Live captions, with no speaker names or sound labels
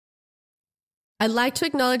I'd like to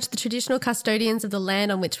acknowledge the traditional custodians of the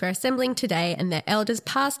land on which we're assembling today and their elders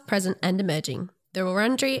past, present and emerging, the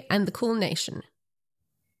Wurundjeri and the Kulin Nation.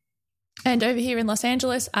 And over here in Los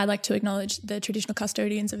Angeles, I'd like to acknowledge the traditional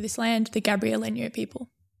custodians of this land, the Gabrielino people.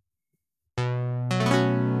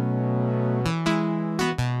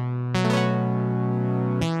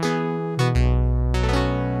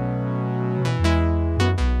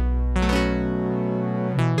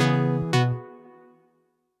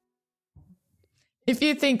 If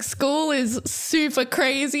you think school is super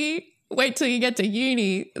crazy, wait till you get to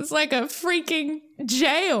uni. It's like a freaking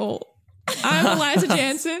jail. I'm Eliza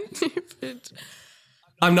Jansen.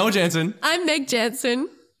 I'm Noah Jansen. I'm Meg Jansen.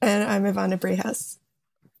 And I'm Ivana Brehas.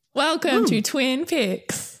 Welcome to Twin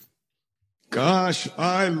Peaks. Gosh,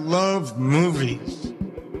 I love movies.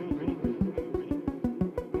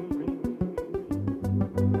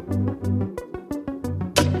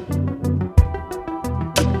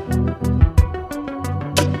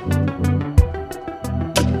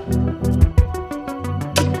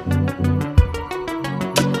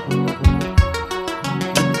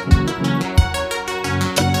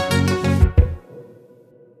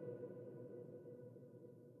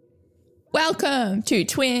 Welcome to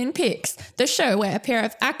Twin Peaks, the show where a pair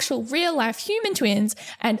of actual real-life human twins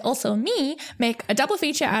and also me make a double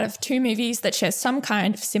feature out of two movies that share some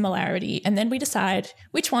kind of similarity, and then we decide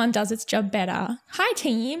which one does its job better. Hi,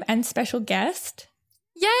 team, and special guest.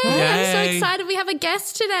 Yay! I'm so excited we have a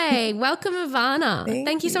guest today. Welcome, Ivana.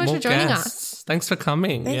 Thank you so much for joining us. Thanks for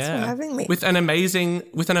coming. Thanks for having me. With an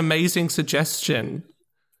amazing suggestion.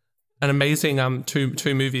 An amazing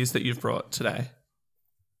two movies that you've brought today.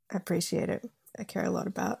 I appreciate it. I care a lot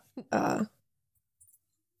about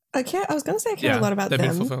I care a lot about they're them.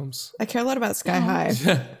 beautiful films. I care a lot about Sky High.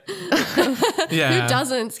 Yeah. Who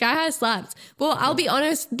doesn't? Sky High slaps. Well, I'll be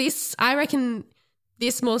honest, I reckon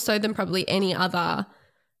this more so than probably any other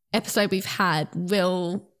episode we've had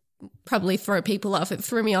will probably throw people off. It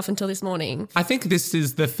threw me off until this morning. I think this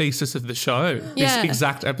is the thesis of the show. Yeah. This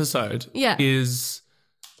exact episode Yeah. is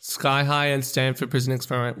Sky High and Stanford Prison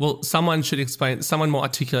Experiment. Well, someone should explain, someone more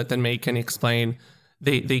articulate than me can explain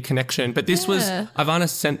the connection. But this was, Ivana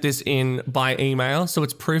sent this in by email, so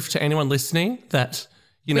it's proof to anyone listening that,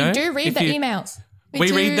 you know. We do read the emails.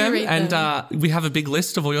 We read them and we have a big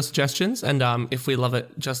list of all your suggestions, and if we love it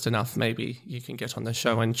just enough, maybe you can get on the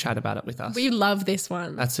show and chat about it with us. We love this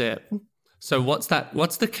one. That's it. So what's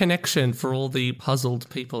the connection for all the puzzled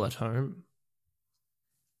people at home?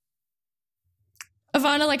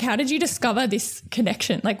 Ivana, how did you discover this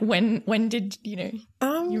connection? When did,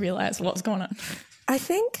 you realize what was going on? I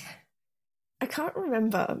think, I can't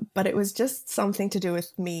remember, but it was just something to do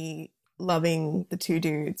with me loving the two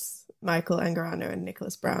dudes, Michael Angarano and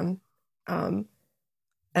Nicholas Brown. And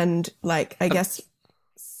I guess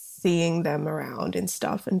seeing them around and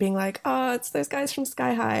stuff and being like, oh, it's those guys from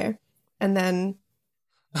Sky High. And then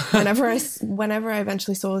whenever I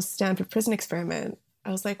eventually saw Stanford Prison Experiment,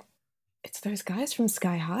 I was like, it's those guys from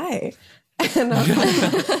Sky High. And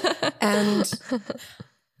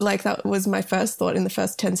that was my first thought in the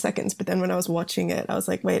first 10 seconds. But then when I was watching it, I was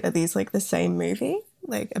like, wait, are these the same movie?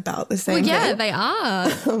 About the same Well, yeah, thing? they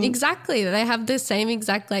are. Exactly. They have the same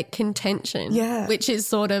exact contention. Yeah. Which is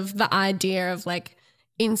sort of the idea of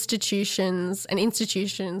institutions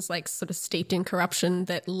sort of steeped in corruption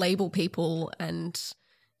that label people and,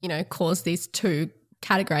 cause these two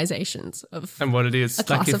categorizations of and what it is a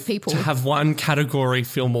class of people. To have one category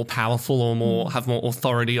feel more powerful or have more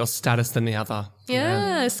authority or status than the other.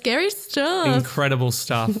 Yeah, scary stuff. Incredible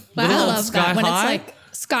stuff. I love Sky that when High. it's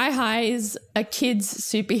Sky High is a kids'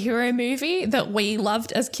 superhero movie that we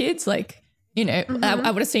loved as kids. I would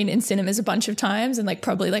have seen it in cinemas a bunch of times and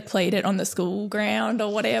probably played it on the school ground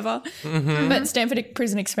or whatever. Mm-hmm. But Stanford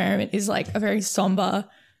Prison Experiment is a very somber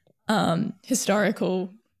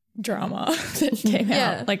historical drama that came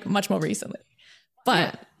out much more recently.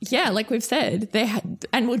 But like we've said, they had,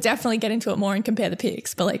 and we'll definitely get into it more and compare the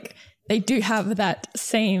picks, but they do have that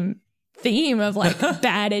same theme of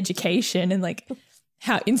bad education and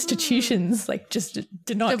how institutions just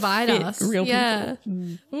do not divide fit us. real yeah.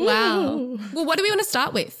 people. Wow. Well, what do we want to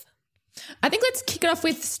start with? I think let's kick it off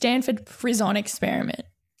with Stanford Prison Experiment.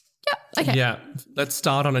 Yep. Okay. Yeah, let's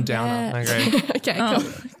start on a downer. Yeah. I agree. Okay, cool.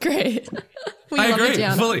 Great. We I love it agree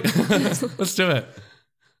down. fully. Let's do it.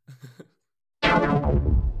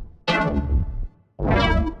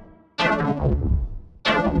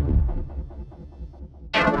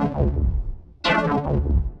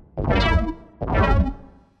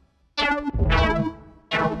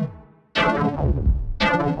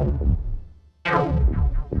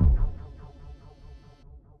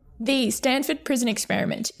 The Stanford Prison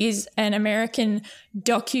Experiment is an American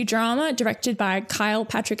docudrama directed by Kyle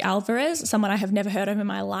Patrick Alvarez, someone I have never heard of in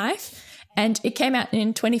my life. And it came out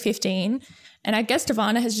in 2015. And I guess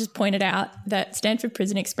Ivana has just pointed out that Stanford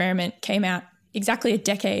Prison Experiment came out exactly a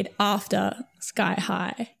decade after Sky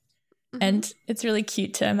High. And it's really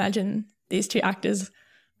cute to imagine these two actors,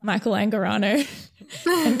 Michael Angarano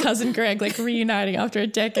and cousin Greg, like reuniting after a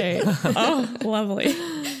decade. Oh, lovely.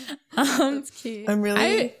 That's cute. I'm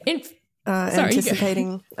really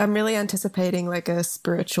anticipating. I'm really anticipating like a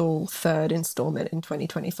spiritual third installment in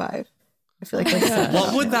 2025. I feel like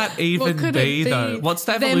what would that even be though? What's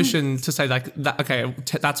the evolution to say like that? Okay,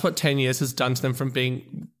 that's what 10 years has done to them from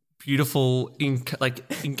being beautiful,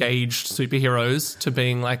 engaged superheroes to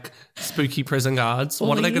being like spooky prison guards.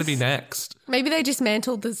 What are they going to be next? Maybe they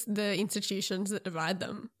dismantled the institutions that divide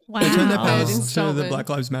them. Wow. They turned their powers to the Black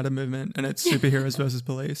Lives Matter movement, and it's superheroes versus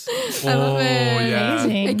police. I love it. Yeah.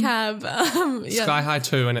 Amazing. A cab. Sky High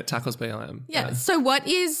 2 and it tackles BLM. Yeah. So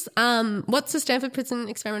what's the Stanford Prison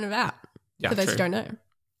Experiment about? Yeah, for those true. who don't know.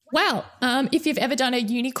 Well, if you've ever done a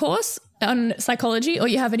uni course on psychology or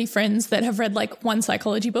you have any friends that have read like one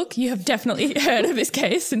psychology book, you have definitely heard of this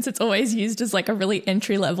case since it's always used as like a really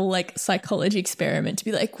entry-level like psychology experiment to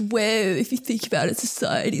be like, whoa, if you think about it,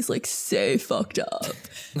 society's like so fucked up.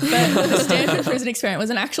 But the Stanford Prison Experiment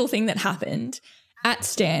was an actual thing that happened at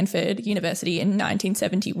Stanford University in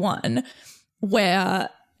 1971 where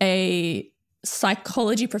a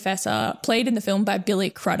psychology professor played in the film by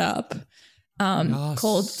Billy Crudup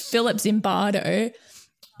called Philip Zimbardo.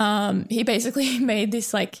 He basically made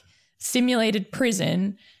this like simulated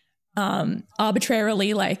prison,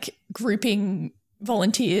 arbitrarily like grouping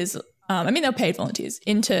volunteers. They were paid volunteers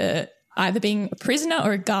into either being a prisoner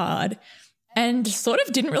or a guard, and sort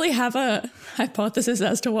of didn't really have a hypothesis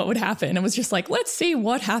as to what would happen. It was just like, let's see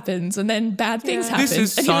what happens. And then bad things happened. This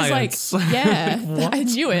is and science. He was like, yeah, I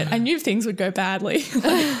knew it. I knew things would go badly.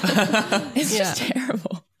 It's just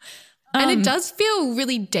terrible. And it does feel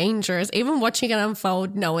really dangerous, even watching it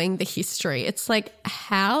unfold, knowing the history. It's like,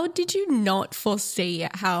 how did you not foresee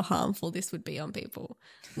how harmful this would be on people?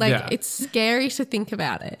 Like, It's scary to think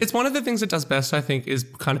about it. It's one of the things it does best, I think, is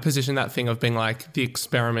kind of position that thing of being like the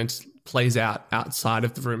experiment plays out outside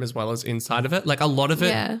of the room as well as inside of it. Like a lot of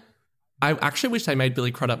it, I actually wish they made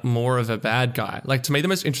Billy Crudup more of a bad guy. Like to me, the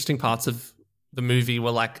most interesting parts of the movie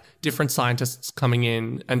were like different scientists coming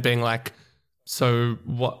in and being like, so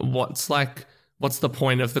what's the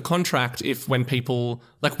point of the contract if when people,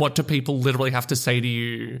 like what do people literally have to say to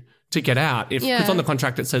you to get out? Because on the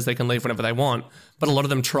contract it says they can leave whenever they want, but a lot of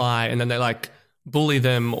them try and then they like bully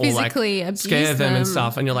them or physically like scare them and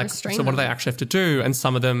stuff. And you're like, so what do they them. actually have to do? And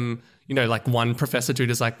some of them, you know, like one professor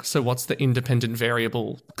dude is like, so what's the independent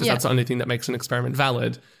variable? Because that's the only thing that makes an experiment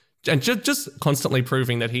valid. And just constantly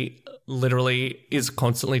proving that he literally is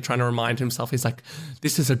constantly trying to remind himself, he's like,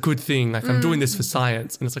 this is a good thing. Like, I'm doing this for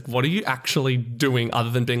science. And it's like, what are you actually doing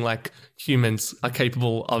other than being like, humans are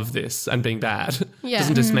capable of this and being bad? Yeah.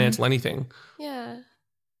 Doesn't dismantle anything. Yeah.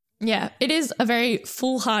 Yeah, it is a very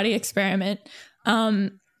foolhardy experiment.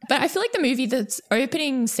 But I feel like the movie, that's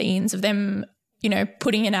opening scenes of them, you know,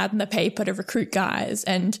 putting an ad in the paper to recruit guys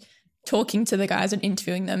and talking to the guys and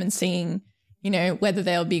interviewing them and seeing, you know, whether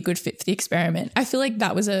they'll be a good fit for the experiment. I feel like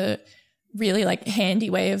that was a really like handy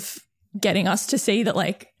way of getting us to see that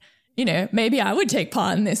like, you know, maybe I would take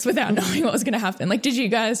part in this without knowing what was going to happen. Like, did you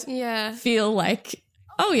guys feel like,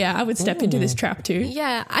 oh yeah, I would step into this trap too?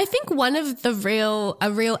 Yeah, I think one of a real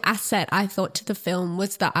asset I thought to the film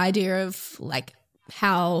was the idea of like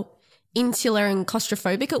how insular and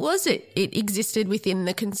claustrophobic it was. It existed within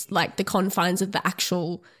the confines of the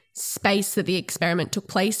actual space that the experiment took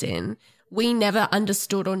place in. We never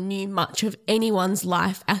understood or knew much of anyone's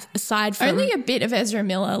life aside from only a bit of Ezra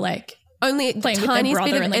Miller, like only playing the with their tiniest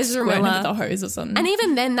brother bit of and like Ezra squirting Miller with a hose or something. And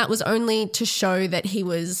even then, that was only to show that he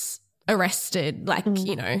was arrested, like,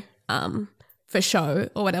 you know, for show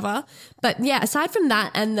or whatever. But yeah, aside from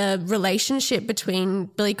that and the relationship between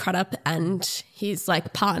Billy Crudup and his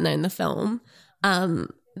like partner in the film,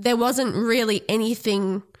 there wasn't really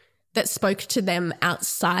anything that spoke to them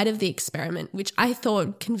outside of the experiment, which I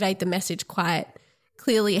thought conveyed the message quite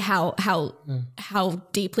clearly how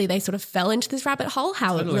deeply they sort of fell into this rabbit hole,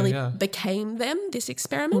 how it really became them, this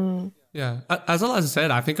experiment. Yeah. As Eliza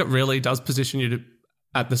said, I think it really does position you to,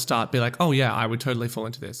 at the start, be like, oh yeah, I would totally fall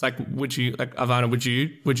into this. Like, would you, like, Ivana, would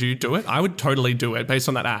you do it? I would totally do it based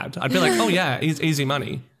on that ad. I'd be like, oh yeah, easy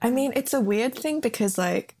money. I mean, it's a weird thing because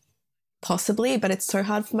like possibly, but it's so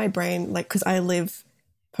hard for my brain, like, because I live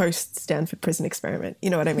post Stanford Prison Experiment, you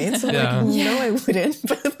know what I mean? So like, no, I wouldn't,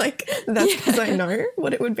 but like that's because I know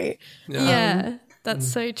what it would be. That's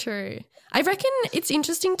so true. I reckon it's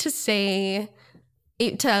interesting to see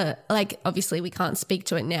it to, like, obviously we can't speak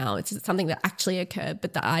to it now. It's something that actually occurred,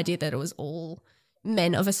 but the idea that it was all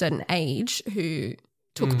men of a certain age who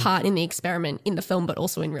took part in the experiment in the film but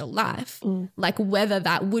also in real life, like whether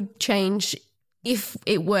that would change if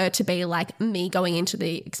it were to be like me going into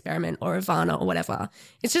the experiment or Ivana or whatever.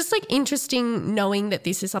 It's just like interesting knowing that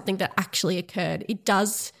this is something that actually occurred. It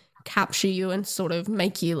does capture you and sort of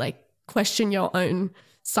make you like question your own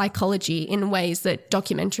psychology in ways that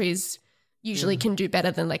documentaries usually can do better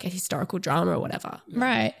than like a historical drama or whatever.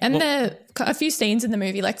 Right. And a few scenes in the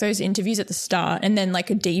movie, like those interviews at the start and then like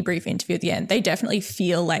a debrief interview at the end, they definitely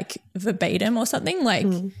feel like verbatim or something. Like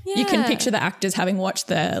you can picture the actors having watched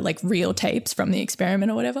the like real tapes from the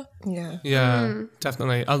experiment or whatever. Yeah. Yeah,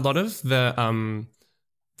 definitely. A lot of the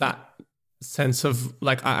that sense of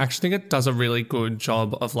like, I actually think it does a really good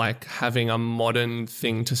job of like having a modern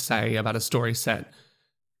thing to say about a story set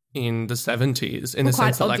in the 70s, in the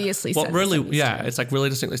sense that like what really it's like really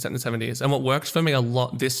distinctly set in the 70s. And what worked for me a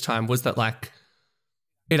lot this time was that like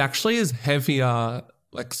it actually is heavier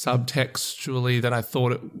like subtextually than I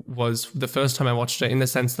thought it was the first time I watched it, in the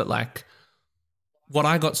sense that like what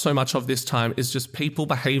I got so much of this time is just people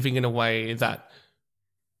behaving in a way that,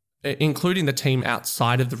 including the team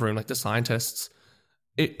outside of the room, like the scientists,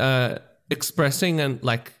 expressing and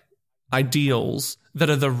like ideals that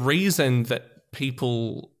are the reason that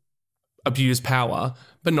people abuse power,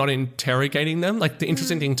 but not interrogating them. Like the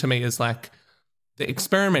interesting thing to me is like the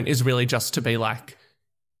experiment is really just to be like,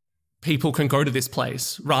 people can go to this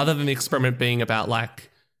place, rather than the experiment being about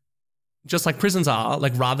like, just like prisons are,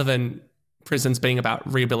 like rather than prisons being about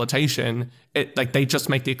rehabilitation, it like they just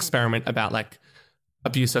make the experiment about like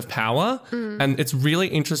abuse of power. And it's really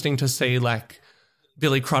interesting to see like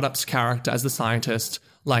Billy Crudup's character as the scientist,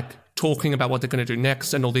 like talking about what they're going to do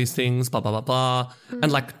next and all these things, blah, blah, blah, blah.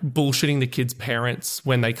 And like bullshitting the kids' parents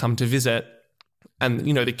when they come to visit. And,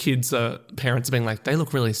 you know, the kids' parents are being like, they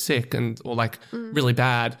look really sick and or like really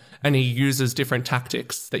bad. And he uses different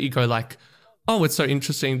tactics that you go like, oh, it's so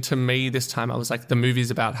interesting to me this time. I was like, the movie's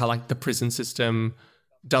about how like the prison system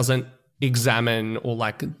doesn't examine or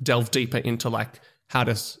like delve deeper into like how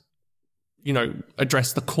to, you know,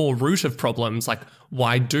 address the core root of problems. Like,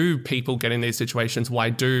 why do people get in these situations? Why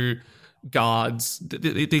do guards...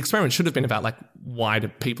 The experiment should have been about, like, why do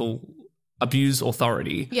people abuse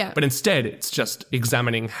authority? Yeah. But instead, it's just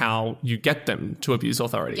examining how you get them to abuse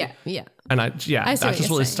authority. Yeah, yeah. And that just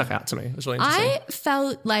really saying. stuck out to me. It was really interesting. I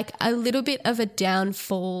felt like a little bit of a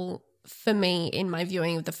downfall for me in my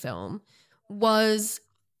viewing of the film was...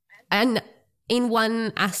 and in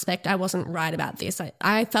one aspect, I wasn't right about this.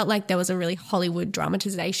 I felt like there was a really Hollywood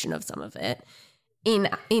dramatization of some of it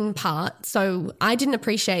in part. So I didn't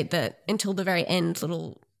appreciate that until the very end,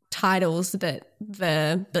 little titles that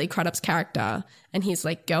the Billy Crudup's character and his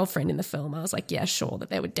like girlfriend in the film, I was like, yeah, sure, that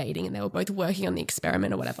they were dating and they were both working on the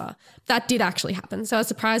experiment or whatever. That did actually happen. So I was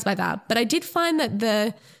surprised by that. But I did find that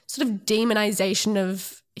the sort of demonization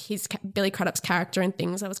of Billy Crudup's character and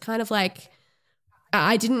things, I was kind of like,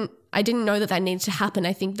 I didn't know that needed to happen.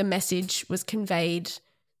 I think the message was conveyed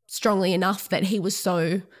strongly enough that he was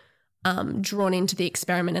so drawn into the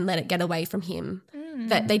experiment and let it get away from him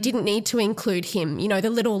that they didn't need to include him. You know, the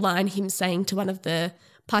little line him saying to one of the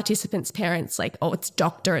participants' parents, like, oh, it's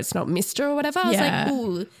doctor, it's not mister or whatever. I was like,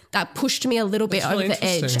 ooh, that pushed me a little bit over the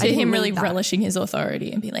edge. To him really relishing his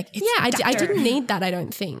authority and being like, it's I didn't need that, I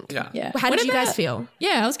don't think. Yeah. How did you guys feel?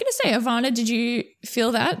 Yeah, I was going to say, Ivana, did you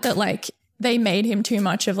feel that like they made him too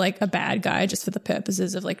much of like a bad guy just for the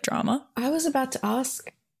purposes of like drama? I was about to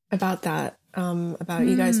ask about that, about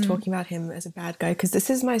you guys talking about him as a bad guy, because this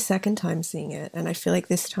is my second time seeing it, and I feel like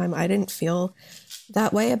this time I didn't feel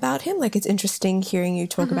that way about him. Like, it's interesting hearing you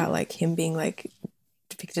talk about like him being like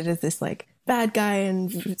depicted as this like bad guy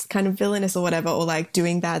and it's kind of villainous or whatever, or like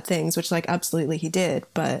doing bad things, which like absolutely he did,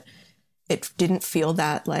 but it didn't feel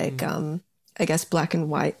that like I guess black and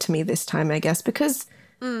white to me this time, I guess, because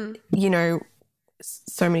you know,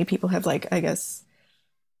 so many people have like, I guess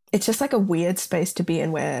it's just like a weird space to be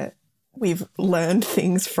in where we've learned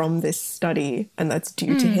things from this study and that's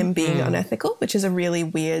due to him being unethical, which is a really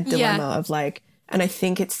weird dilemma of like, and I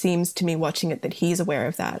think it seems to me watching it that he's aware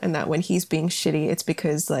of that, and that when he's being shitty, it's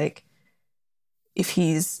because like if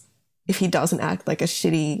he doesn't act like a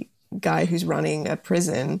shitty guy who's running a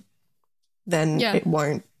prison, then it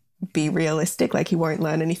won't be realistic. Like, he won't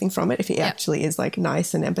learn anything from it if he actually is like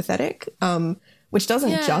nice and empathetic, which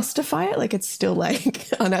doesn't justify it. Like, it's still like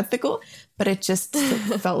unethical, but it just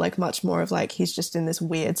felt like much more of like he's just in this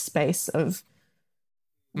weird space of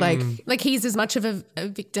Like he's as much of a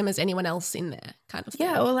victim as anyone else in there, kind of thing.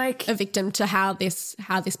 Yeah, or like a victim to how this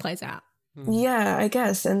plays out. Yeah, I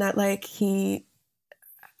guess. And that like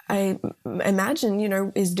I imagine, you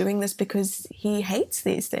know, is doing this because he hates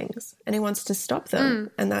these things and he wants to stop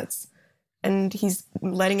them. And he's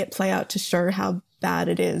letting it play out to show how bad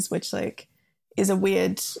it is, which like is a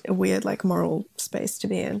weird like moral space to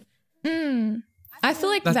be in. I feel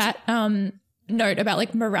like that note about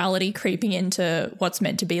like morality creeping into what's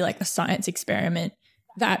meant to be like a science experiment,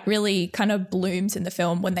 that really kind of blooms in the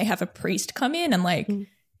film when they have a priest come in and like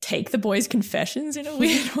take the boys' confessions in a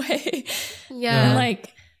weird way. Yeah.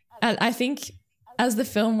 Like I think as the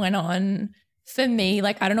film went on, for me,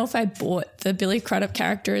 like I don't know if I bought the Billy Crudup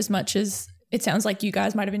character as much as it sounds like you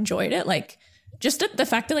guys might have enjoyed it. Like just the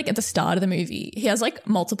fact that like at the start of the movie, he has like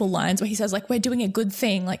multiple lines where he says like, we're doing a good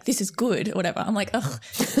thing, like this is good or whatever. I'm like, ugh,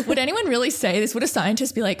 would anyone really say this? Would a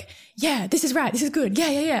scientist be like, yeah, this is right, this is good,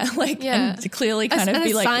 yeah. Like, and to clearly kind of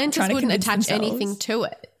be like trying to wouldn't attach themselves. anything to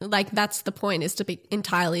it. Like that's the point, is to be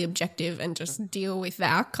entirely objective and just deal with the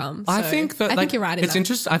outcome. So I think that I think you're right. It's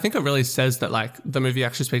interesting. I think it really says that like the movie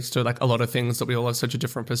actually speaks to like a lot of things, that we all have such a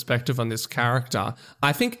different perspective on this character.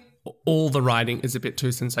 I think all the writing is a bit too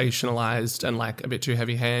sensationalized and like a bit too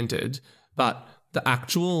heavy-handed, but the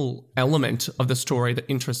actual element of the story that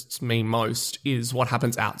interests me most is what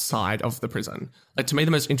happens outside of the prison. Like to me,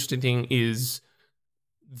 the most interesting thing is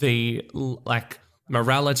the like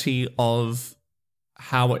morality of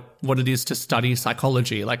what it is to study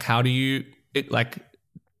psychology. Like how do you like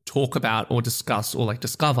talk about or discuss or like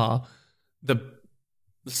discover the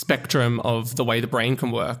spectrum of the way the brain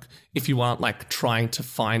can work if you aren't like trying to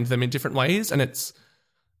find them in different ways. And it's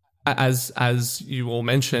as you all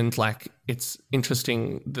mentioned, like it's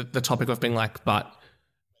interesting the topic of being like, but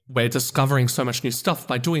we're discovering so much new stuff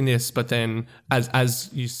by doing this, but then as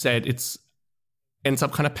you said, it's ends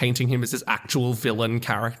up kind of painting him as this actual villain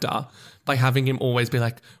character by having him always be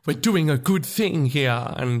like, we're doing a good thing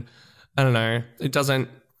here. And I don't know, it doesn't.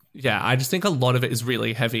 Yeah, I just think a lot of it is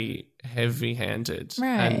really heavy-handed.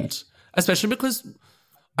 Right. And especially because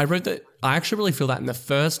I wrote that I actually really feel that in the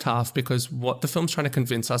first half, because what the film's trying to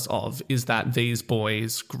convince us of is that these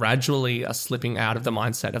boys gradually are slipping out of the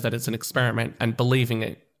mindset of that it's an experiment and believing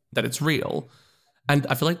it, that it's real. And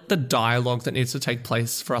I feel like the dialogue that needs to take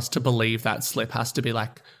place for us to believe that slip has to be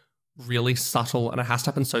like really subtle, and it has to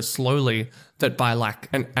happen so slowly that by like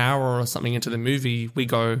an hour or something into the movie, we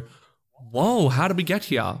go, whoa, how did we get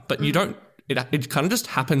here? But you don't, it kind of just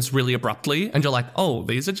happens really abruptly, and you're like, oh,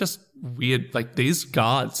 these are just weird, like these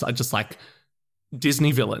guards are just like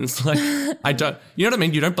Disney villains. Like I don't, you know what I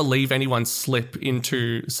mean? You don't believe anyone slip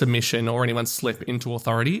into submission or anyone slip into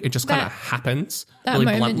authority. It just kind of happens that really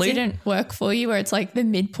moment bluntly. Didn't work for you, where it's like the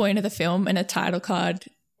midpoint of the film and a title card,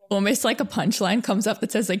 almost like a punchline comes up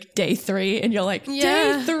that says like day 3, and you're like,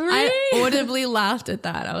 day 3? I audibly laughed at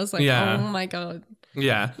that. I was like, Yeah. oh my God.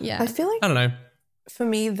 Yeah. Yeah. I feel like I don't know. for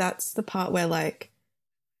me, that's the part where like,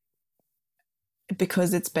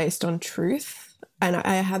 because it's based on truth and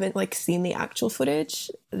I haven't like seen the actual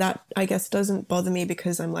footage, that I guess doesn't bother me,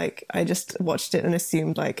 because I'm like, I just watched it and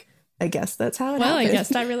assumed like, I guess that's how it happened. I guess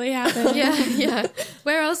that really happened. yeah.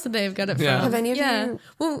 Where else did they have got it from? Yeah. Have any of Yeah. you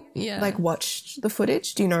Well, yeah. like watched the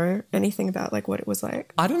footage? Do you know anything about like what it was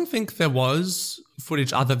like? I don't think there was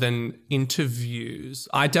footage other than interviews.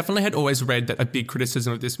 I definitely had always read that a big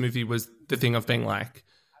criticism of this movie was the thing of being like,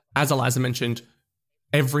 as Eliza mentioned,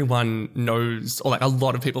 everyone knows, or like a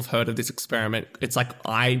lot of people have heard of this experiment. It's like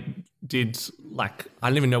I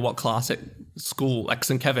don't even know what class at school, like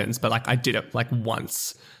St. Kevin's, but like I did it like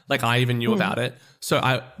once. Like I even knew about it. So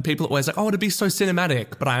people are always like, oh, it'd be so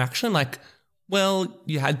cinematic. But I'm actually like, well,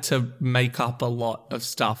 you had to make up a lot of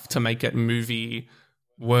stuff to make it movie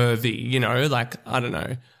worthy, you know? Like, I don't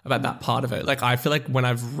know about that part of it. Like, I feel like when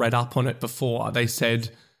I've read up on it before, they said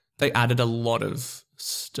they added a lot of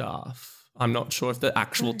stuff. I'm not sure if the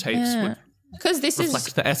actual tapes would Because this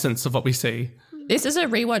reflect the essence of what we see. This is a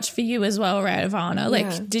rewatch for you as well, right, Ivana? Like,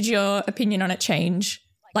 Yeah. did your opinion on it change,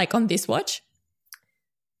 like, on this watch?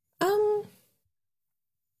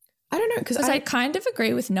 I don't know, because Because I kind of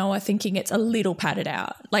agree with Noah thinking it's a little padded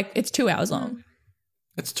out. Like, it's 2 hours long.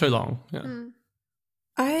 It's too long. Yeah.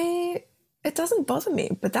 It doesn't bother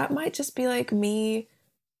me, but that might just be like me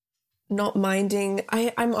not minding.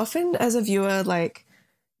 I'm often as a viewer, like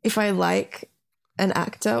if I like an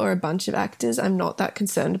actor or a bunch of actors, I'm not that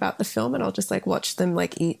concerned about the film, and I'll just like watch them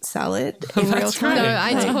like eat salad in real time. No,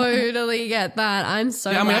 I totally get that. I'm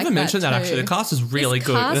so we haven't mentioned that actually. The cast is really This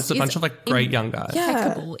good. And cast it's a bunch of like great young guys.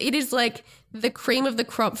 impeccable. It is like the cream of the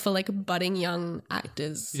crop for like budding young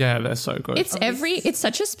actors. Yeah, they're so good. It's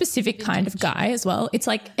such a specific kind of guy as well. It's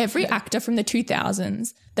like every actor from the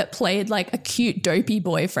 2000s that played like a cute dopey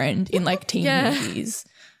boyfriend in like teen movies.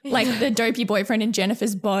 Like the dopey boyfriend in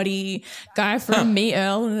Jennifer's Body, guy from Me,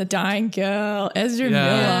 Earl and the Dying Girl, Ezra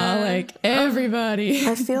Miller, like everybody.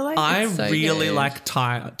 I feel like I really like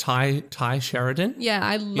Ty Sheridan. Yeah,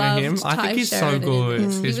 I love him. Ty I think he's Sheridan. so good. He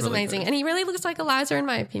He's was really amazing. good. And he really looks like Eliza in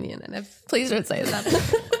my opinion. And Please don't say that.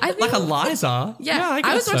 I think, Like Eliza. yeah,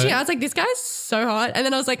 I was watching it. I was like, this guy's so hot. And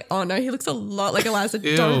then I was like, oh no, he looks a lot like Eliza.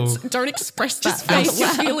 Don't express that Face your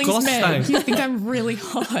out loud. feelings, man. You think I'm really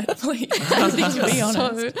hot? Please, be honest.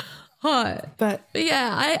 So hot. but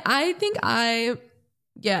yeah, I think I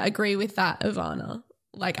agree with that, Ivana.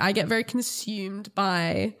 Like I get very consumed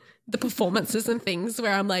by the performances and things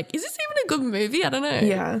where I'm like, is this even a good movie? I don't know.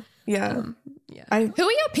 yeah. Who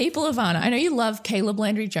are your people, Ivana? I know you love Caleb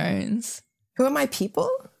Landry Jones. Who are my people?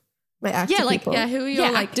 My actor people? who are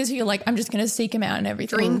your like actors who you're like, I'm just going to seek him out and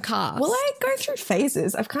everything. dream cast? Well, I go through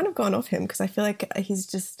phases. I've kind of gone off him because I feel like he's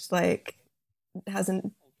just like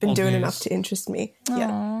hasn't been doing enough to interest me. Aww.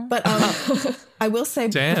 Yeah, but I will say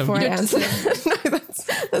before I answer, no,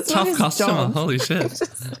 that's Tough not his customer. job. Holy shit.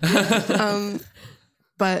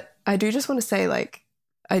 But I do just want to say, like,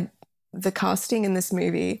 the casting in this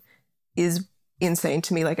movie is insane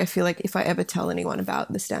to me. Like, I feel like if I ever tell anyone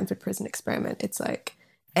about the Stanford Prison Experiment, it's like,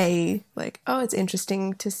 oh, it's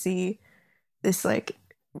interesting to see this like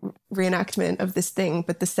reenactment of this thing.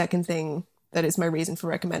 But the second thing that is my reason for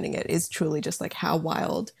recommending it is truly just like how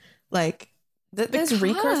wild, like there's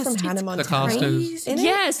Rico from Hannah Montana. The cast is. in it.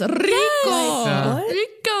 Yes, Rico. What?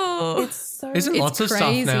 Rico. It's so He's in lots of stuff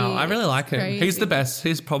crazy. now. I really like him. Crazy. He's the best.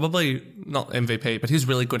 He's probably not MVP, but he's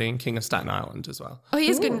really good in King of Staten Island as well. Oh, he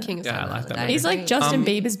is good in King of Yeah, I Staten like that Island. movie. He's like Justin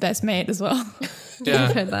Bieber's best mate as well. Yeah.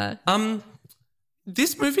 I've heard that.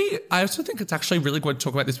 This movie, I also think it's actually really good to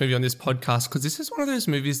talk about this movie on this podcast because this is one of those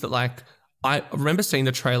movies that like I remember seeing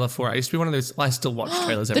the trailer for it. I used to be one of those, I still watch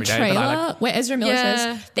trailers every The day. trailer But I like, where Ezra Miller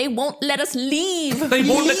says, they won't let us leave. they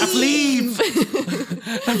won't let us leave.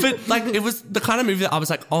 But like it was the kind of movie that I was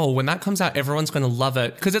like, oh, when that comes out, everyone's going to love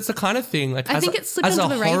it because it's the kind of thing like I think it slipped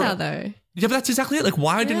under the radar though. Yeah, but that's exactly it. Like,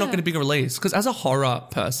 why did it not get a bigger release? Because as a horror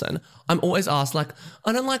person, I'm always asked, like,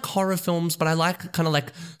 I don't like horror films, but I like kind of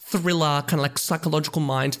like thriller, kind of like psychological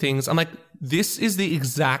mind things. I'm like, this is the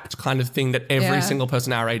exact kind of thing that every single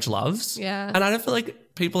person our age loves. Yeah. And I don't feel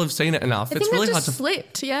like people have seen it enough. I It's think really that hard just to.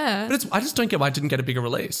 slipped, yeah. But I just don't get why it didn't get a bigger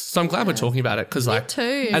release. So I'm glad we're talking about it because, like,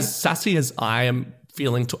 too. as sassy as I am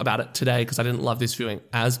feeling about it today, because I didn't love this viewing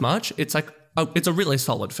as much, it's like, it's a really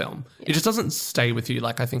solid film. It just doesn't stay with you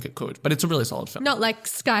like I think it could, but it's a really solid film. Not like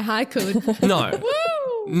Sky High could. No,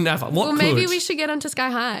 Woo! never. What Well, maybe could? we should get onto Sky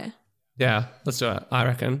High. Yeah, let's do it. I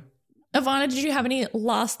reckon. Ivana, did you have any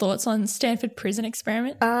last thoughts on Stanford Prison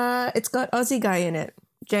Experiment? It's got Aussie guy in it,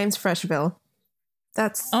 James Freshville.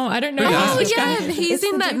 That's I don't know. Yeah. Oh this yeah, guy. he's It's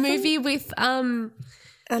in the that dude from movie with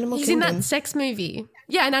Animal he's Kingdom. in that sex movie.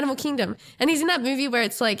 Yeah, in Animal Kingdom. And he's in that movie where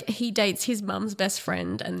it's like he dates his mum's best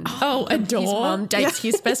friend and Adore. his mum dates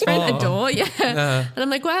his best friend, Adore. Yeah. And I'm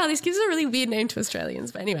like, wow, this gives a really weird name to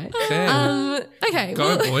Australians. But anyway. Damn. Okay.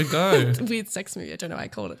 Go, boy, go. Weird sex movie. I don't know why I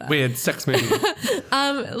called it that. Weird sex movie.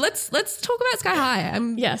 Let's talk about Sky High.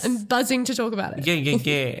 I'm buzzing to talk about it.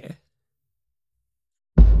 Yeah.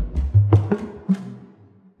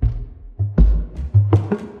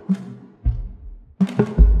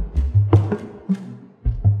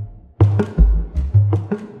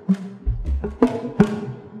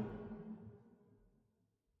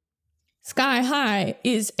 Sky High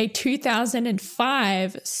is a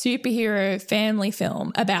 2005 superhero family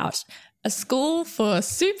film about a school for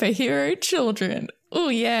superhero children. Oh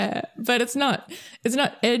yeah, but it's not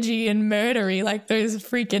edgy and murdery like those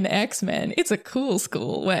freaking X-Men. It's a cool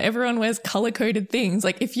school where everyone wears color-coded things.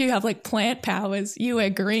 Like if you have like plant powers, you wear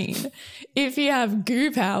green. If you have goo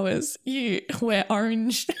powers, you wear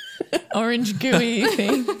orange gooey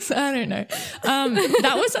things. I don't know.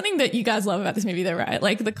 That was something that you guys love about this movie though, right?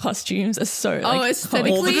 Like the costumes are so like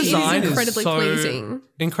aesthetically All the design it is incredibly so pleasing.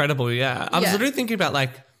 incredible. Yeah, I was literally thinking about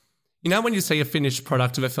like, you know, when you see a finished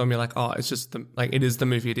product of a film, you're like, oh, it's just it is the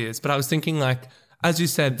movie it is. But I was thinking like, as you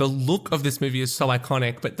said, the look of this movie is so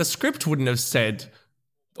iconic, but the script wouldn't have said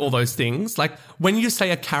all those things. Like when you say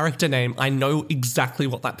a character name, I know exactly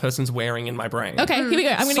what that person's wearing in my brain. Okay, here we go.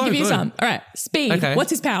 I'm going to So give you good. some. All right, Speed. Okay. What's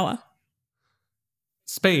his power?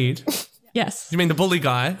 Speed. Yes. You mean the bully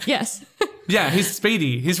guy? Yes. Yeah, he's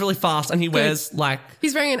speedy. He's really fast, and he wears like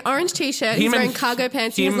He's wearing an orange t-shirt. He's wearing cargo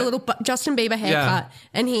pants. He has a little Justin Bieber haircut,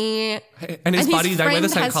 and his buddy they wear the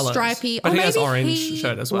same colors. Stripy, but he has orange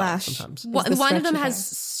shirt as well. Sometimes one of them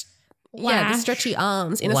has the stretchy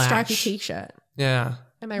arms in a stripy t-shirt. Yeah,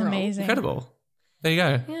 am I wrong? Amazing. Incredible. There you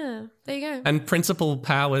go. Yeah, there you go. And Principal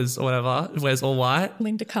Powers or whatever wears all white.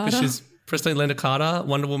 Linda Carter. She's Pristine Linda Carter,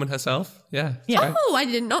 Wonder Woman herself. Yeah. Oh, I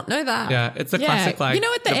did not know that. Yeah, it's the classic like. You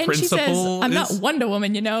know, at the end she says, "I'm not Wonder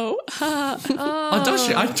Woman," you know. Oh, does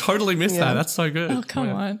she? I totally missed that. That's so good. Oh, come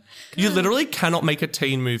on. You literally cannot make a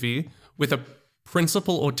teen movie with a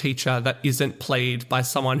principal or teacher that isn't played by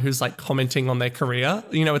someone who's like commenting on their career.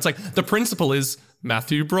 You know, it's like the principal is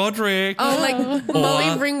Matthew Broderick. Oh, like Molly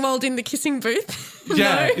Ringwald in The Kissing Booth.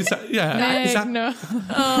 Yeah. No. Is that No.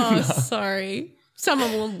 Oh, sorry.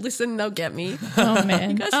 Someone will listen. They'll get me. Oh,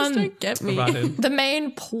 man. You guys just don't get me. The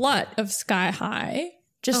main plot of Sky High,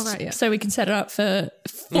 so we can set it up for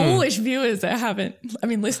foolish viewers that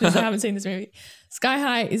listeners that haven't seen this movie. Sky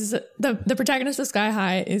High is the protagonist of Sky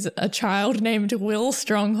High is a child named Will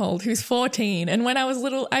Stronghold who's 14. And when I was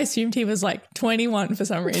little, I assumed he was like 21 for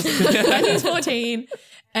some reason. But he's 14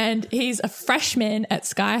 and he's a freshman at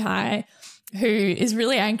Sky High who is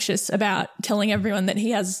really anxious about telling everyone that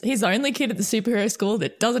he's the only kid at the superhero school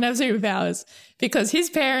that doesn't have superpowers because his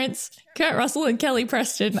parents, Kurt Russell and Kelly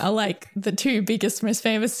Preston, are like the two biggest, most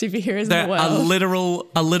famous superheroes in the world.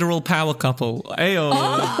 A literal power couple. Ayo.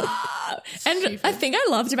 And I think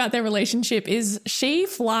I loved about their relationship is she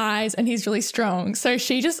flies and he's really strong. So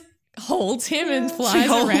she just holds him and flies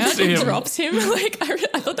around and drops him. Like I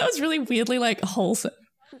thought that was really weirdly like wholesome.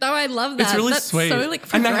 Oh, I love that. It's really That's sweet. So,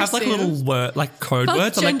 like, and they have like little code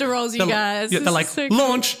words. Gender roles, you guys. Yeah, they're like, so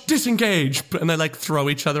launch, disengage. And they like throw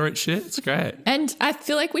each other at shit. It's great. And I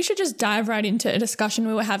feel like we should just dive right into a discussion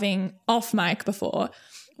we were having off mic before,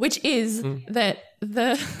 which is that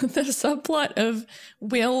the subplot of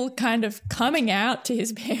Will kind of coming out to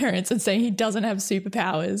his parents and saying he doesn't have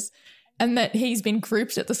superpowers and that he's been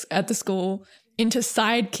grouped at the school into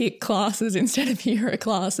sidekick classes instead of hero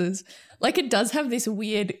classes. Like it does have this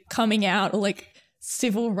weird coming out or like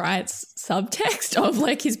civil rights subtext of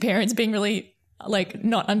like his parents being really like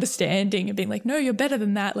not understanding and being like, no, you're better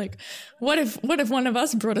than that. Like what if one of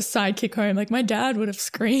us brought a sidekick home? Like my dad would have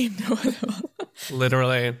screamed or whatever.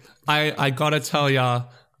 Literally. I gotta tell ya,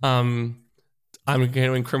 I'm going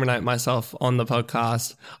to incriminate myself on the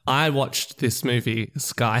podcast. I watched this movie,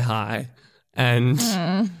 Sky High, and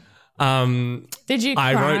did you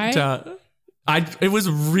cry? I wrote it was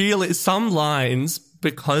really some lines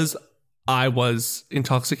because I was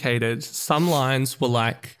intoxicated. Some lines were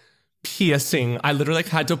like piercing. I literally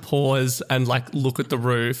had to pause and like look at the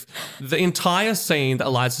roof. The entire scene that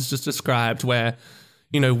Eliza's just described where,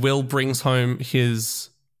 you know, Will brings home his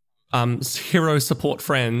hero support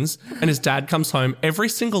friends and his dad comes home. Every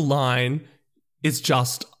single line is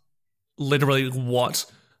just literally what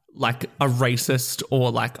like a racist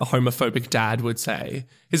or like a homophobic dad would say.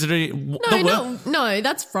 Is it no,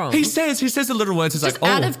 that's wrong. He says the little words. He's just like,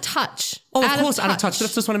 out of touch. Oh, of course, out of touch.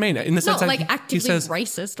 That's just what I mean. In the sense not that like actively he says,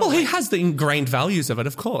 racist. Well, he has the ingrained values of it,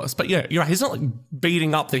 of course. But yeah, you're right. He's not like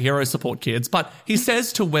beating up the hero support kids. But he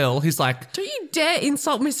says to Will, he's like, don't you dare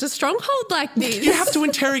insult Mr. Stronghold like this. You have to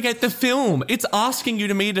interrogate the film. It's asking you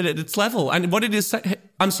to meet it at its level. And what it is,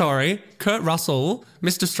 I'm sorry, Kurt Russell,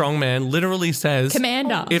 Mr. Strongman, literally says,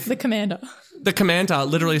 The commander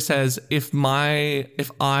literally says, if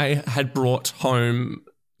I had brought home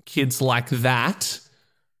kids like that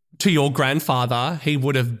to your grandfather, he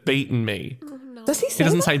would have beaten me. Does he say He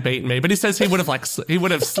doesn't that? say beaten me, but he says he would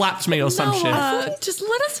have slapped me or some shit. Just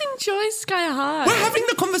let us enjoy Sky High. We're having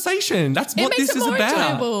the conversation. That's what this is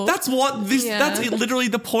about. That's what this. Yeah. That's literally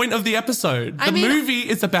the point of the episode. The movie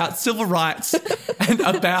is about civil rights and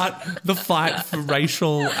about the fight for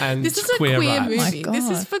racial and this is queer a queer rights. movie. This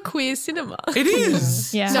is for queer cinema. It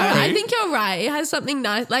is. Yeah. No, I think you're right. It has something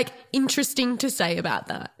nice, like interesting to say about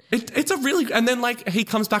that. It's a really, and then like he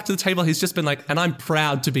comes back to the table. He's just been like, and I'm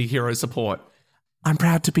proud to be hero support. I'm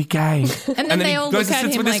proud to be gay. And then they all look at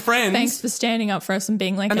him with like, his friends. thanks for standing up for us and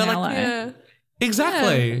being like an ally. Like, yeah.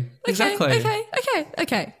 Exactly. Yeah. Exactly.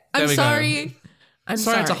 Okay. I'm sorry. I'm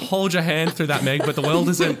sorry. I had to hold your hand through that, Meg, but the world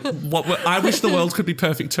isn't what I wish the world could be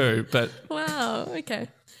perfect too, but. Wow. Okay.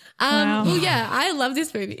 Well, yeah, I love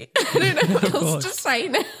this movie. I don't know what else to say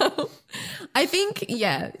now. I think,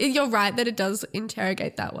 yeah, you're right that it does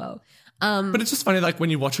interrogate that well. But it's just funny, like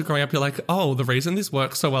when you watch it growing up, you're like, oh, the reason this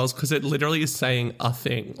works so well is because it literally is saying a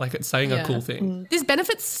thing. Like it's saying a cool thing. This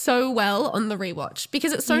benefits so well on the rewatch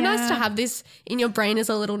because it's so nice to have this in your brain as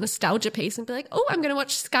a little nostalgia piece and be like, oh, I'm going to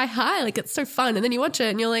watch Sky High. Like it's so fun. And then you watch it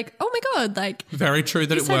and you're like, oh my God. Like very true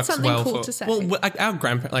that it works well cool for to say. Well, like our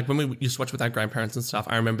grandparents, like when we used to watch with our grandparents and stuff,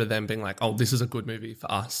 I remember them being like, oh, this is a good movie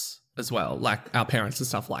for us as well. Like our parents and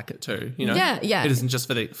stuff like it too, you know? Yeah. It isn't just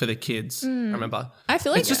for the kids, I remember. I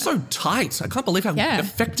feel like it's just so tight. I can't believe how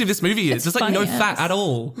effective this movie is. There's like no fat at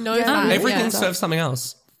all. No fat. Everything serves something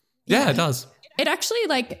else. Yeah, it does. It actually,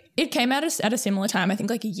 like, it came out at a similar time, I think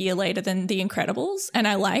like a year later than The Incredibles. And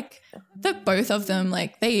I like that both of them,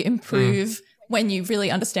 like, they improve when you really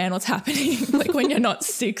understand what's happening, like when you're not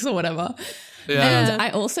 6 or whatever. Yeah. And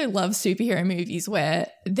I also love superhero movies where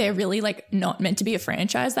they're really like not meant to be a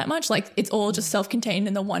franchise that much. Like it's all just self-contained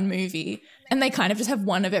in the one movie and they kind of just have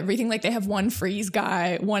one of everything. Like they have one freeze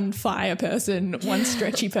guy, one fire person, one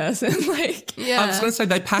stretchy person. Like, I was going to say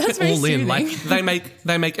they pack it all in. Like they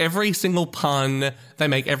make every single pun, they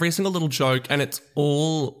make every single little joke and it's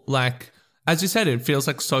all like, as you said, it feels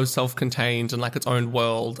like so self-contained and like its own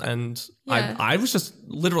world. And I was just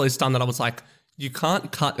literally stunned that I was like, you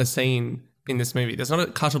can't cut a scene in this movie. There's not a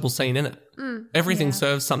cuttable scene in it. Everything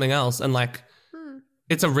serves something else. And like,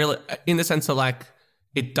 it's a real, in the sense that like,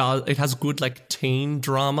 it has good like teen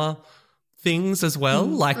drama things as well.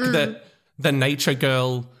 Like the nature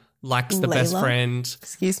girl likes the best friend.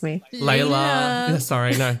 Excuse me. Layla. Yeah,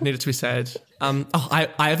 sorry, no, needed to be said. I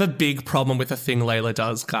have a big problem with the thing Layla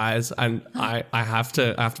does, guys. And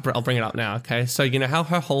I'll bring it up now. Okay. So you know how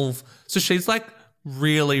so she's like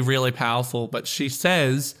really, really powerful, but she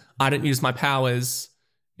says, I don't use my powers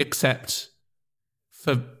except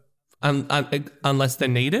for unless they're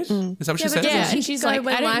needed. Is that what she says? Yeah, and she's like,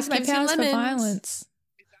 I don't use my powers for violence.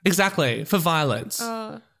 Exactly, for violence.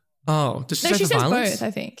 Does she say she for says violence? both,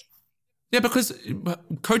 I think. Yeah, because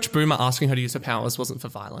Coach Boomer asking her to use her powers wasn't for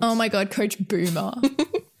violence. Oh my God, Coach Boomer.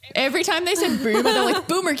 Every time they said Boomer, they're like,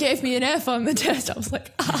 Boomer gave me an F on the test. I was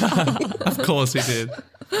like, Of course he did.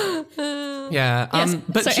 Yeah,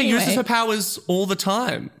 but she uses her powers all the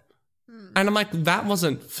time. And I'm like, that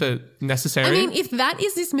wasn't for necessary. I mean, if that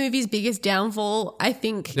is this movie's biggest downfall, I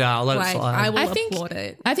think I'll let it slide. I will applaud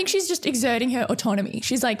it. I think she's just exerting her autonomy.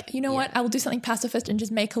 She's like, you know what? I will do something pacifist and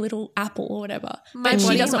just make a little apple or whatever. But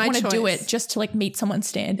she doesn't want to do it just to like meet someone's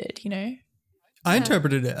standard, you know? I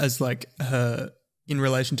interpreted it as like her in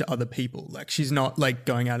relation to other people. Like she's not like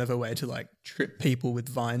going out of her way to like trip people with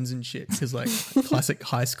vines and shit because like classic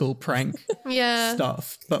high school prank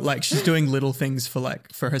stuff. But like she's doing little things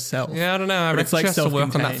for herself. Yeah, I don't know. I reckon like she has to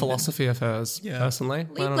work on that philosophy of hers personally.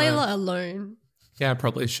 Leave Layla alone. Yeah, I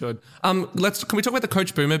probably should. Can we talk about the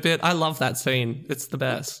Coach Boomer bit? I love that scene. It's the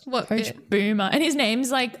best. What Coach Boomer? And his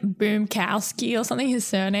name's like Boomkowski or something, his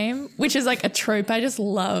surname, which is like a trope I just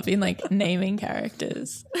love in like naming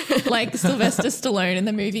characters. Like Sylvester Stallone in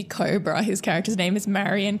the movie Cobra, his character's name is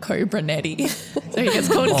Marion Cobranetti. So he gets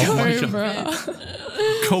called Cobra.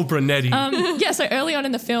 Cobranetti. So early on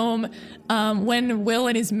in the film, when Will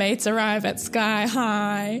and his mates arrive at Sky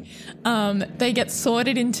High, they get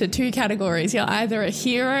sorted into 2 categories. You're either a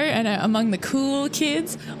hero and among the cool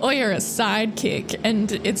kids, or you're a sidekick.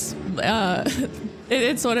 And it's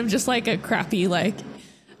sort of just like a crappy, like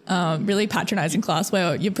really patronizing class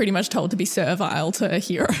where you're pretty much told to be servile to a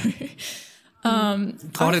hero.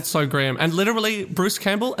 God, it's so grim. And literally, Bruce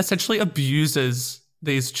Campbell essentially abuses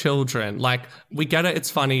these children. Like, we get it, it's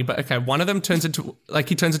funny, but okay, one of them turns into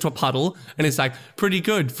a puddle and it's like, pretty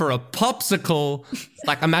good for a popsicle.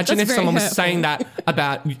 Like, imagine if someone was saying that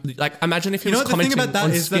about, like, imagine if he was commenting on skin color. The thing about that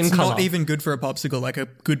is that's not even good for a popsicle. Like, a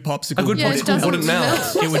good popsicle. A good popsicle wouldn't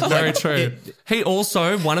melt. It would very true. He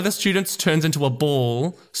also, one of the students turns into a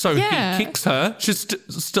ball, so he kicks her. She's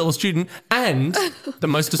still a student. And the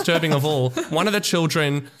most disturbing of all, one of the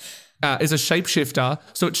children is a shapeshifter,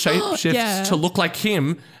 so it shapeshifts to look like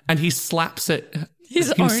him, and he slaps it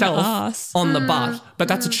himself on the butt. But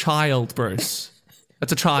that's a child, Bruce.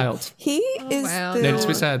 That's a child. He is Needs to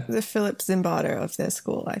be said. the Philip Zimbardo of their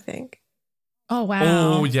school, I think. Oh, wow.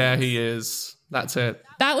 Oh, yeah, he is. That's it.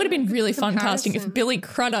 That would have been really fun casting if Billy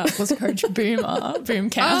Crudup was Coach Boomer,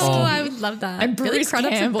 Boomkowski. Oh, I would love that. And Bruce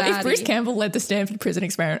Campbell. If Bruce Campbell led the Stanford Prison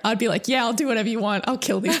Experiment, I'd be like, yeah, I'll do whatever you want. I'll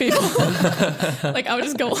kill these people. Like, I would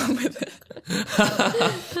just go on with it.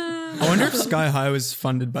 I wonder if Sky High was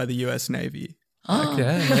funded by the US Navy.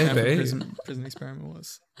 Yeah, maybe. Prison Experiment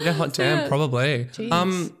was. Yeah, hot damn, probably.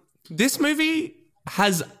 This movie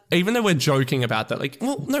has, even though we're joking about that, like,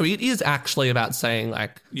 well, no, it is actually about saying,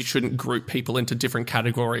 like, you shouldn't group people into different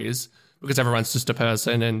categories because everyone's just a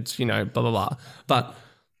person and, you know, blah, blah, blah. But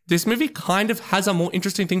this movie kind of has a more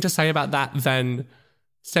interesting thing to say about that than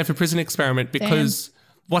Stanford Prison Experiment, because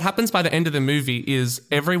what happens by the end of the movie is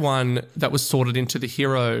everyone that was sorted into the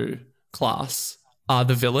hero class are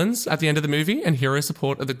the villains at the end of the movie, and hero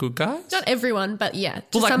support are the good guys. Not everyone, but yeah, to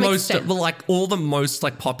Well, like some most, extent. well, like all the most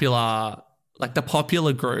like popular, like the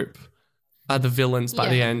popular group are the villains by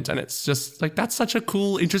the end, and it's just like that's such a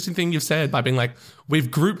cool, interesting thing you've said by being like,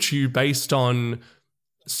 we've grouped you based on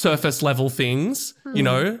surface level things, you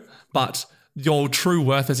know, but your true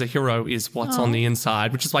worth as a hero is what's on the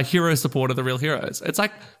inside, which is why hero support are the real heroes. It's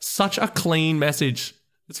like such a clean message.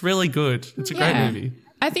 It's really good. It's a great movie.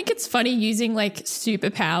 I think it's funny using like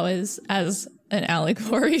superpowers as an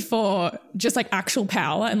allegory for just like actual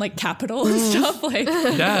power and like capital and stuff. Like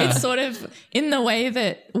it's sort of in the way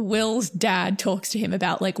that Will's dad talks to him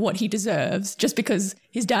about like what he deserves just because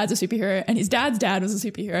his dad's a superhero and his dad's dad was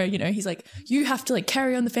a superhero. You know, he's like, you have to like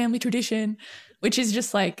carry on the family tradition, which is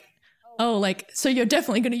just like, oh, like, so you're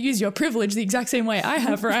definitely going to use your privilege the exact same way I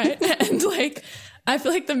have, right? And like, I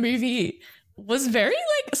feel like the movie was very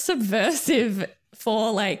like subversive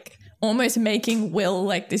for like almost making Will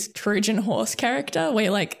like this Trojan horse character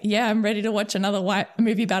where like, yeah, I'm ready to watch another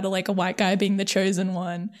movie about like a white guy being the chosen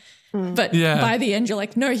one. But by the end, you're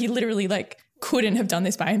like, no, he literally like couldn't have done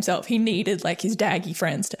this by himself. He needed like his daggy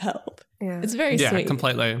friends to help. Yeah. It's very sweet. Yeah,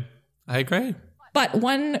 completely. I agree. But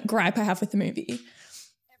one gripe I have with the movie,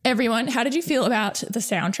 everyone, how did you feel about the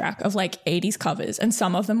soundtrack of like 80s covers? And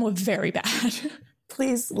some of them were very bad.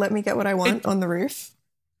 Please let me get what I want on the roof.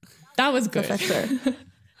 That was good.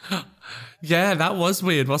 Yeah, that was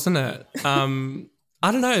weird, wasn't it? I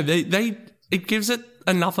don't know. It gives it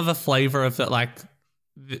enough of a flavor of that, like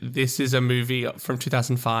this is a movie from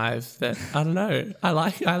 2005 that I don't know. I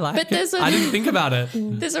like but it. I didn't think about it.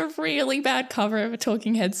 There's a really bad cover of a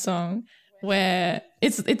Talking Heads song where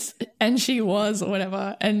it's and she was or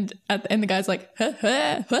whatever, and at the end the guy's like it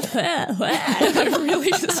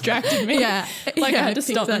really distracted me. I had to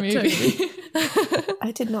stop the movie.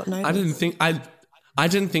 I did not know. I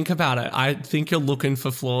didn't think about it. I think you're looking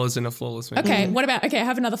for flaws in a flawless movie. Okay, what about? Okay, I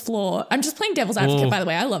have another flaw. I'm just playing devil's advocate, by the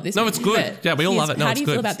way. I love this. No, movie, it's good. Yeah, we all love it. No, how it's do you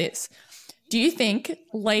good. feel about this? Do you think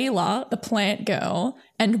Layla, the plant girl,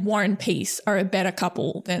 and Warren Peace are a better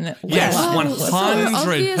couple than Layla? Yes, 100%.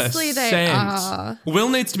 Obviously they are. Will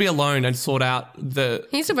needs to be alone and sort out the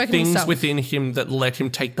He needs to work on things himself. within him that let him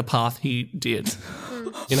take the path he did.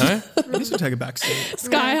 You know? He needs to take a back seat.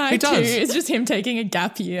 Sky High 2 does. is just him taking a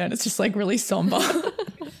gap year, and it's just like really somber.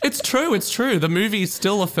 It's true. The movie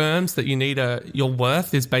still affirms that you need your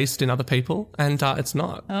worth is based in other people, and it's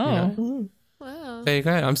not. Oh. You know? Wow. There you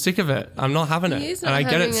go. I'm sick of it. I'm not having it. is And not I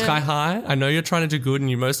get it, having Sky High. I know you're trying to do good, and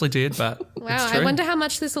you mostly did, but Wow, it's true. I wonder how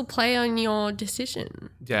much this will play on your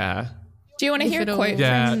decision. Yeah. Do you want to hear a quote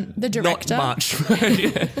Yeah. from the director? Not much.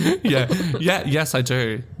 Yeah. Yes, I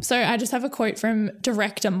do. So I just have a quote from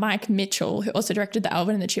director Mike Mitchell, who also directed the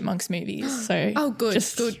Alvin and the Chipmunks movies. So Good.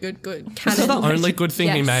 This is Canon. the only good thing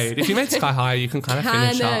he Yes. made. If you made Sky High, you can kind of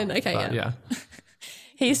finish Canon. up. Okay, But yeah.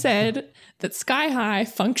 he said that Sky High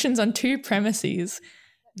functions on two premises: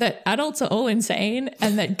 that adults are all insane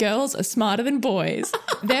and that girls are smarter than boys.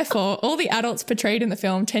 Therefore, all the adults portrayed in the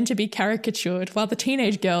film tend to be caricatured, while the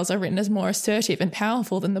teenage girls are written as more assertive and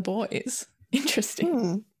powerful than the boys.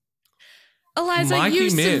 Interesting. Eliza, Mikey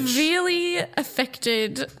you Mitch. severely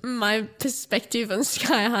affected my perspective on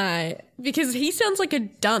Sky High because he sounds like a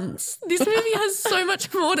dunce. This movie has so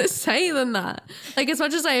much more to say than that. Like, as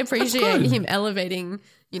much as I appreciate him elevating,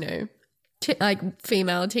 you know, like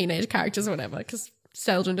female teenage characters or whatever, because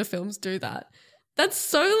seldom do films do that. That's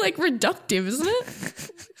so like reductive, isn't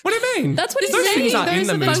it? What do you mean? That's what he's Those saying. things are in Those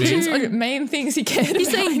the are the movie. two main things he cared He's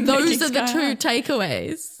about saying in those making are the Sky two High.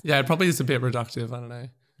 takeaways. Yeah, it probably is a bit reductive. I don't know.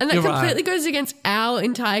 And that You're completely right. goes against our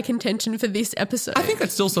entire contention for this episode. I think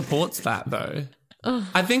it still supports that though.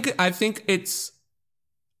 I think it's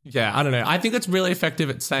I don't know. I think it's really effective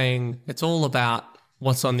at saying it's all about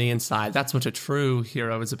what's on the inside. That's what a true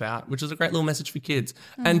hero is about, which is a great little message for kids.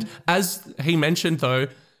 And as he mentioned though,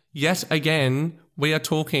 yet again, we are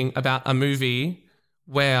talking about a movie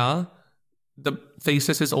where the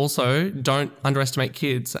thesis is also don't underestimate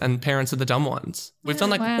kids and parents are the dumb ones. We've done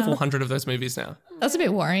like 400 of those movies now. That's a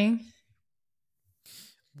bit worrying.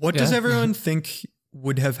 What does Yeah. everyone think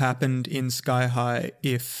would have happened in Sky High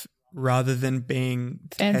if rather than being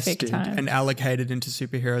Fanfic tested time. and allocated into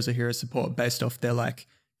superheroes or hero support based off their like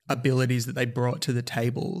abilities that they brought to the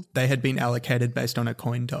table, they had been allocated based on a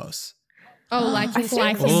coin toss? like in like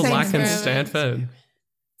Stanford. Oh, Same like in for- Stanford.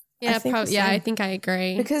 Yeah, I think I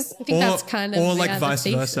agree. Because I think that's kind of like vice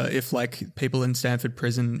versa. If like people in Stanford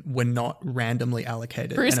Prison were not randomly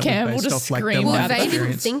allocated, Bruce Campbell will just scream. Well, they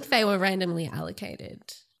didn't think they were randomly allocated.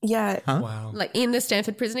 Yeah. Huh? Wow. Like in the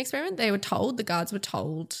Stanford Prison Experiment, the guards were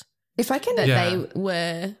told if I can that they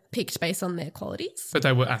were picked based on their qualities. But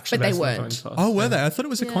they were actually but they weren't. Coin toss. Oh, were they? I thought it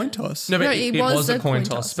was a coin toss. No, but it was a coin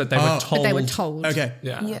toss, but they were told. But they were told. Okay.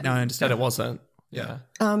 Yeah. No, I understand. That it wasn't. Yeah.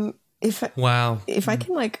 If I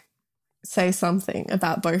can like say something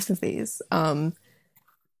about both of these,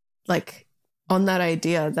 like on that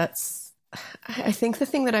idea, I think the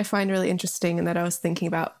thing that I find really interesting and that I was thinking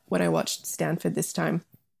about when I watched Stanford this time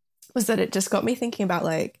was that it just got me thinking about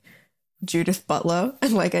like Judith Butler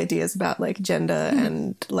and like ideas about like gender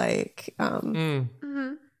and like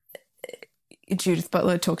Judith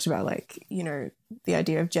Butler talked about like, you know, the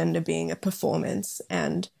idea of gender being a performance,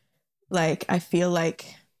 and like I feel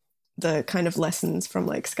like the kind of lessons from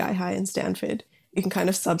like Sky High and Stanford, you can kind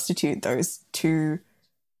of substitute those two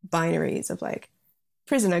binaries of like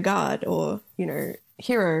prisoner guard or, you know,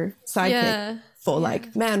 hero sidekick for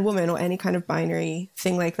like man, woman, or any kind of binary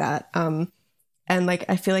thing like that. And like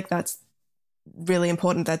I feel like that's really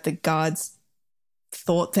important, that the guards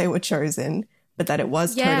thought they were chosen, but that it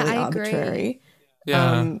was totally arbitrary.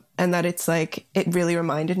 Yeah. And that it's like, it really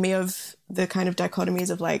reminded me of the kind of dichotomies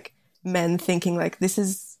of like men thinking like, this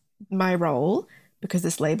is my role because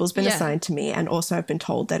this label's been assigned to me, and also I've been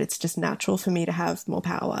told that it's just natural for me to have more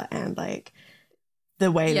power, and like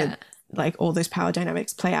the way that like all those power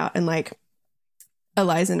dynamics play out. And like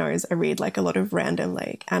Eliza knows I read like a lot of random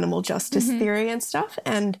like animal justice theory and stuff,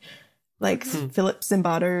 and like Philip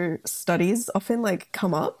Zimbardo studies often like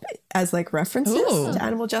come up as like references to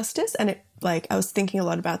animal justice. And it like, I was thinking a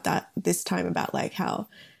lot about that this time, about like how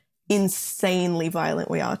insanely violent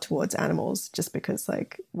we are towards animals just because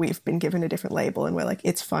like we've been given a different label and we're like,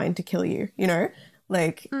 it's fine to kill you, you know?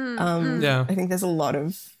 Like, I think there's a lot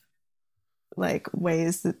of like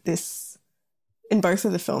ways that this, in both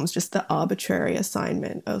of the films, just the arbitrary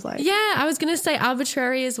assignment of like... Yeah, I was going to say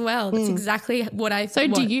arbitrary as well. That's exactly what I... So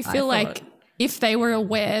do you feel like if they were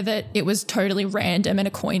aware that it was totally random and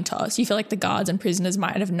a coin toss, you feel like the guards and prisoners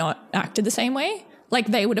might have not acted the same way? Like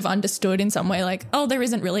they would have understood in some way like, oh, there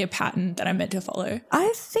isn't really a pattern that I'm meant to follow.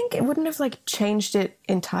 I think it wouldn't have like changed it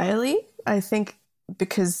entirely. I think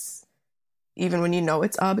because even when you know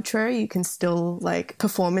it's arbitrary, you can still like,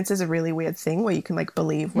 performance is a really weird thing where you can like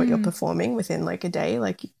believe what you're performing within like a day,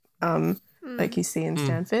 like you see in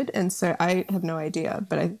Stanford. And so I have no idea,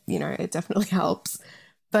 but I, you know, it definitely helps.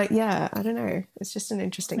 But yeah, I don't know. It's just an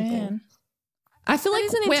interesting thing. I feel like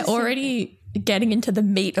we're already getting into the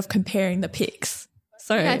meat of comparing the picks.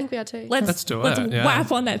 So yeah, I think we are too. Let's do it. Let's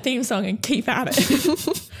whap on that theme song and keep at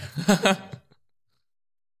it.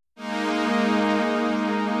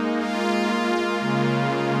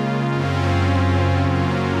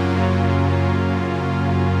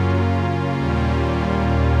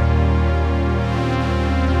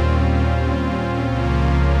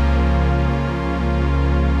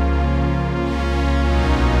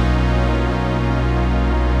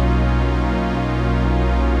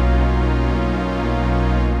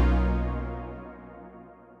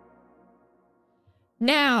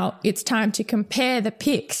 Now it's time to compare the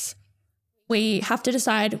picks. We have to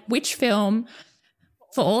decide which film,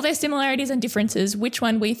 for all their similarities and differences, which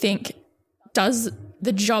one we think does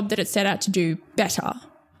the job that it set out to do better.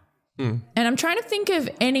 And I'm trying to think of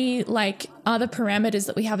any like other parameters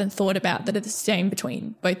that we haven't thought about that are the same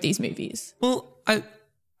between both these movies. Well,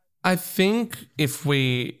 I think if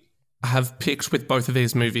we have picked with both of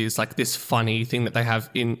these movies like this funny thing that they have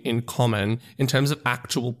in common in terms of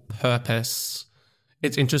actual purpose,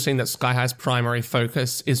 it's interesting that Sky High's primary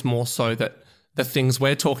focus is more so that the things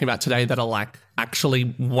we're talking about today that are like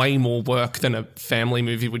actually way more work than a family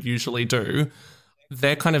movie would usually do,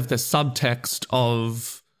 they're kind of the subtext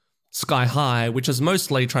of Sky High, which is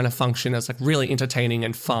mostly trying to function as like really entertaining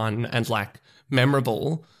and fun and like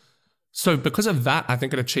memorable. So because of that, I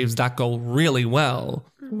think it achieves that goal really well.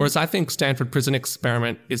 Whereas I think Stanford Prison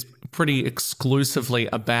Experiment is pretty exclusively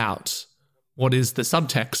about what is the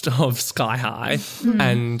subtext of Sky High.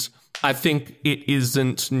 And I think it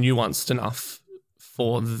isn't nuanced enough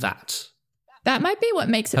for that. That might be what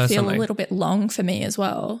makes it feel a little bit long for me as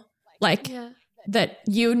well. Like that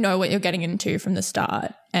you know what you're getting into from the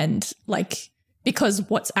start, and like because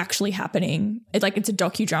what's actually happening, it's like it's a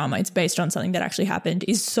docudrama, it's based on something that actually happened,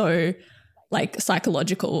 is so like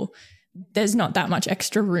psychological. There's not that much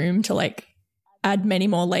extra room to like add many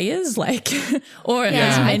more layers, like, or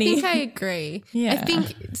as many. I think I agree. I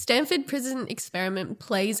think Stanford Prison Experiment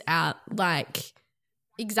plays out like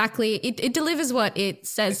exactly. It delivers what it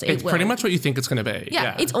says It's it will. pretty much what you think it's going to be.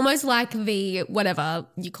 Yeah, it's almost like the whatever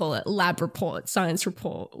you call it, lab report, science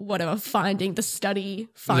report, whatever, finding the study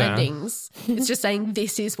findings. It's just saying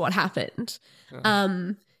this is what happened.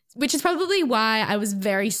 Which is probably why I was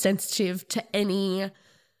very sensitive to anything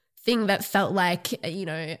that felt like, you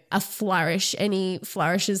know, a flourish, any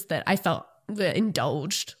flourishes that I felt were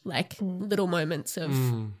indulged, like little moments of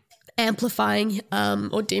amplifying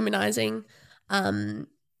or demonizing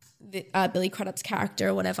Billy Crudup's character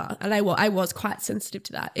or whatever. And I was quite sensitive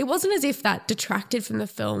to that. It wasn't as if that detracted from the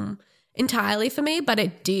film entirely for me, but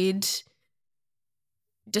it did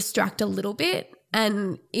distract a little bit.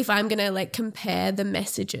 And if I'm going to like compare the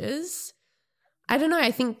messages, I don't know,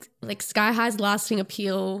 I think like Sky High's lasting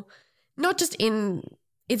appeal, not just in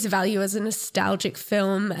its value as a nostalgic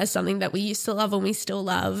film, as something that we used to love and we still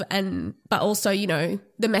love, but also, you know,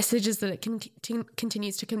 the messages that it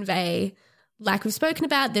continues to convey. Like we've spoken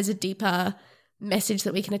about, there's a deeper message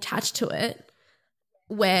that we can attach to it,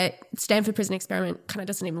 where Stanford Prison Experiment kind of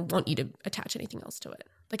doesn't even want you to attach anything else to it.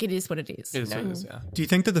 Like it is what it is. It is what it is, yeah. Do you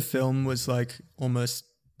think that the film was like almost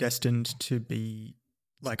destined to be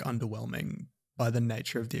like underwhelming by the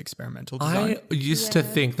nature of the experimental design? I used to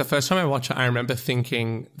think, the first time I watched it, I remember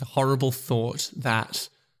thinking the horrible thought that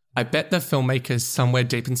I bet the filmmakers somewhere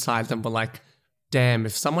deep inside them were like, damn,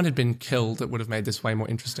 if someone had been killed, it would have made this way more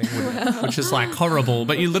interesting, wouldn't it? Which is like horrible.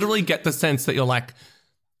 But you literally get the sense that you're like,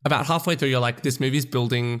 about halfway through, you're like, this movie's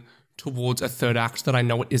building towards a third act that I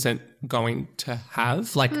know it isn't going to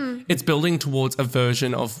have. Like it's building towards a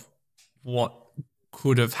version of what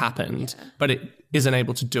could have happened, but it isn't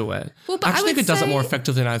able to do it. Well, but I actually I would think it does it more say-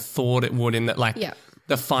 effective than I thought it would, in that like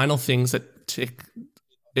the final things that take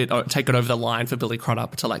it over the line for Billy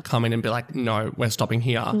Crudup to like come in and be like, no, we're stopping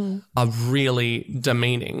here, are really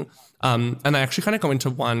demeaning. And they actually kind of go into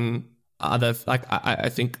one other, like I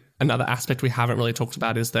think another aspect we haven't really talked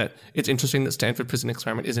about is that it's interesting that Stanford Prison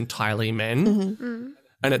Experiment is entirely men.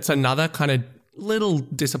 And it's another kind of little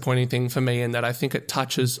disappointing thing for me, in that I think it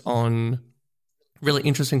touches on really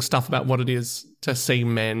interesting stuff about what it is to see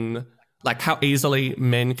men, like how easily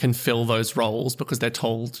men can fill those roles because they're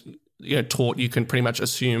taught you can pretty much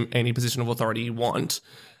assume any position of authority you want.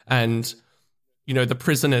 And, you know, the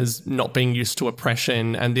prisoners not being used to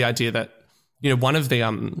oppression, and the idea that, you know, one of the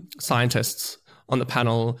scientists on the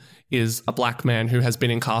panel is a black man who has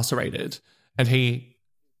been incarcerated, and he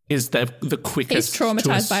is the quickest. He's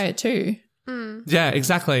traumatized by it too. Yeah,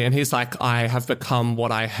 exactly. And he's like, I have become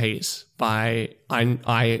what I hate by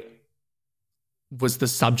I was the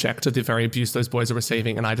subject of the very abuse those boys are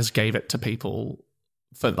receiving, and I just gave it to people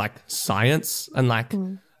for like science. And like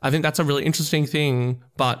I think that's a really interesting thing,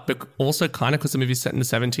 but also kind of because the movie's set in the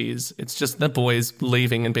 70s, it's just the boys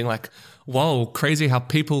leaving and being like, whoa, crazy how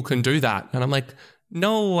people can do that. And I'm like,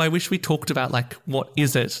 no, I wish we talked about like what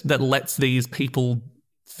is it that lets these people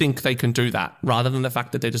think they can do that, rather than the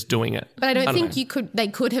fact that they're just doing it. But I don't think they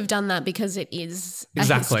could have done that, because it is a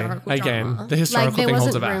historical Again, drama. the historical like, thing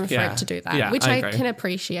holds it there back. wasn't room for it to do that, Yeah, which I I agree. can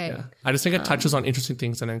appreciate. Yeah. I just think it touches on interesting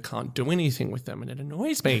things and then can't do anything with them, and it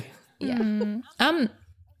annoys me.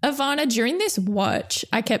 Ivana, during this watch,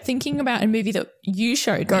 I kept thinking about a movie that you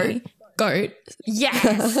showed me. Goat.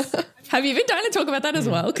 Yes. Have you been dying to talk about that as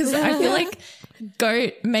well? Because I feel like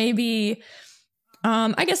Goat maybe,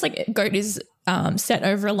 I guess like Goat is set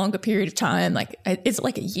over a longer period of time. Like it's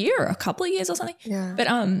like a year or a couple of years or something. Yeah. But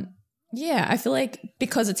yeah, I feel like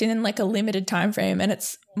because it's in like a limited time frame and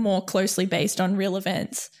it's more closely based on real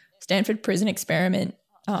events, Stanford Prison Experiment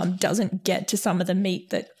doesn't get to some of the meat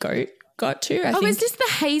that Goat got to. I think. Is this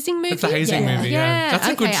the hazing movie? It's a hazing movie, yeah. That's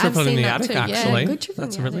a good Okay, I've triple in seen the that attic, too. Yeah, actually. good triple in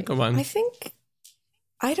That's the a really attic. good one.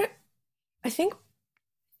 I think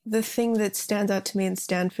the thing that stands out to me in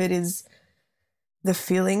Stanford is the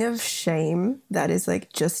feeling of shame that is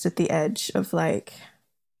like just at the edge of like,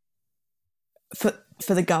 for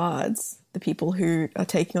the guards, the people who are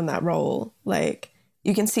taking on that role, like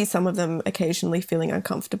you can see some of them occasionally feeling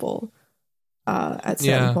uncomfortable at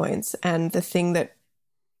certain points. And the thing that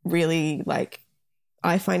really like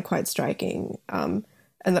I find quite striking and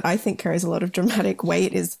that I think carries a lot of dramatic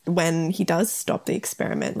weight is when he does stop the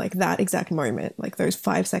experiment, like that exact moment, like those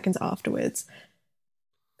 5 seconds afterwards.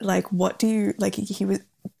 Like, what do you, like he was,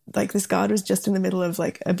 like this guard was just in the middle of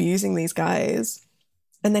like abusing these guys,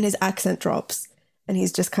 and then his accent drops and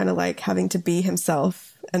he's just kind of like having to be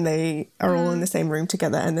himself, and they are all in the same room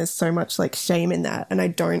together, and there's so much like shame in that. And I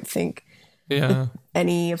don't think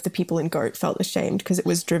any of the people in Goat felt ashamed, because it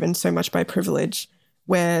was driven so much by privilege,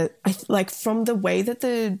 where like from the way that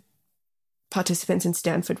the participants in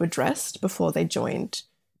Stanford were dressed before they joined,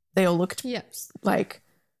 they all looked like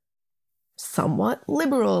somewhat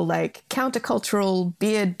liberal, like countercultural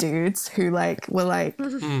beard dudes who like were like,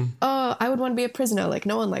 oh, I would want to be a prisoner. Like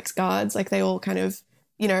no one likes guards. Like they all kind of,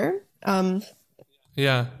 you know,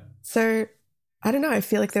 yeah. So I don't know. I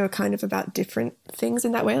feel like they were kind of about different things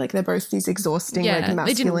in that way. Like they're both these exhausting, like masculine.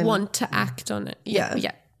 They didn't want to act on it. Yeah.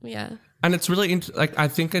 And it's really like I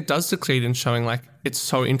think it does succeed in showing like it's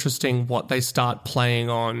so interesting what they start playing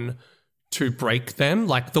on to break them.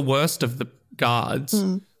 Like the worst of the guards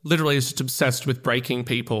literally is just obsessed with breaking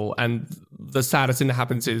people, and the saddest thing that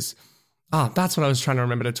happens is that's what I was trying to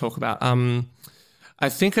remember to talk about. I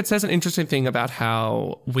think it says an interesting thing about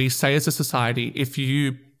how we say as a society, if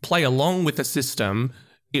you play along with the system,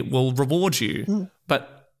 it will reward you.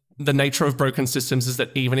 But the nature of broken systems is that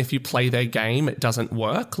even if you play their game, it doesn't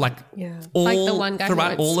work. Like like the one guy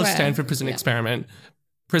throughout all of Stanford Prison Experiment,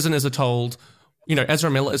 prisoners are told, you know, Ezra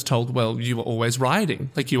Miller is told, well, you were always rioting,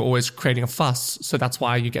 like you were always creating a fuss, so that's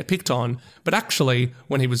why you get picked on. But actually,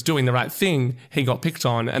 when he was doing the right thing, he got picked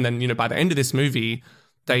on. And then, you know, by the end of this movie,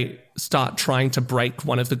 they start trying to break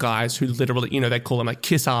one of the guys who literally, you know, they call him like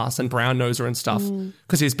kiss ass and brown noser and stuff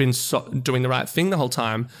because he's been doing the right thing the whole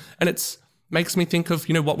time. And it's makes me think of,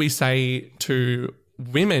 you know, what we say to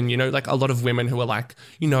women, you know, like a lot of women who are like,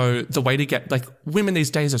 you know, the way to get, like women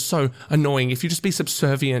these days are so annoying. If you just be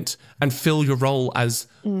subservient and fill your role as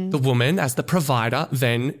the woman, as the provider,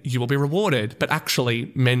 then you will be rewarded. But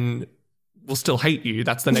actually men will still hate you.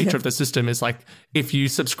 That's the nature of the system, is like if you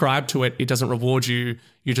subscribe to it, it doesn't reward you.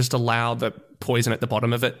 You just allow the poison at the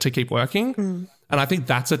bottom of it to keep working. And I think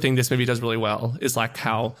that's the thing this movie does really well, is like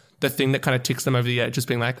how the thing that kind of ticks them over the edge is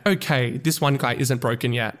being like, okay, this one guy isn't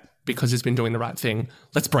broken yet because he's been doing the right thing.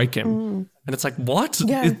 Let's break him. And it's like, what?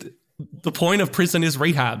 The point of prison is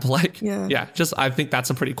rehab. Like, just I think that's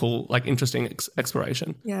a pretty cool, like interesting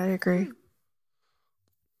exploration. Yeah, I agree.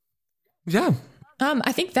 Yeah.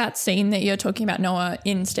 I think that scene that you're talking about, Noah,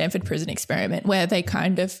 in Stanford Prison Experiment, where they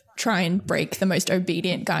kind of try and break the most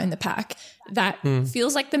obedient guy in the pack, that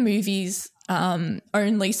feels like the movie's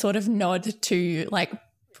only sort of nod to like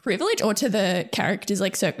privilege or to the characters'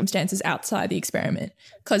 like circumstances outside the experiment.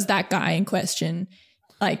 Because that guy in question,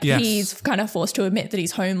 like he's kind of forced to admit that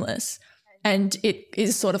he's homeless, and it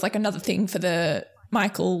is sort of like another thing for the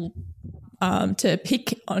Michael to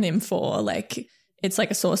pick on him for, like, it's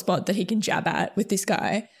like a sore spot that he can jab at with this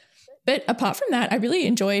guy. But apart from that, I really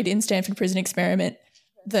enjoyed in Stanford Prison Experiment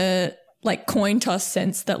the like coin toss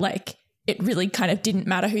sense that like it really kind of didn't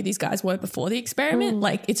matter who these guys were before the experiment.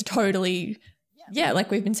 Like it's totally,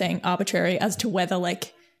 like we've been saying, arbitrary as to whether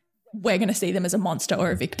like we're going to see them as a monster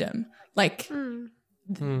or a victim. Like,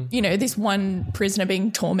 you know, this one prisoner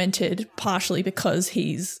being tormented partially because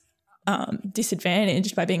he's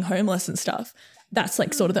disadvantaged by being homeless and stuff. That's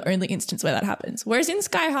like sort of the only instance where that happens. Whereas in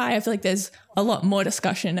Sky High, I feel like there's a lot more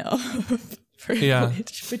discussion of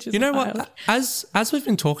privilege, which is, you know, wild. what? As we've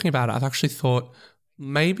been talking about it, I've actually thought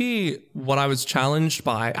maybe what I was challenged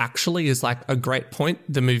by actually is like a great point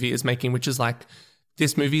the movie is making, which is like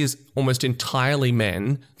this movie is almost entirely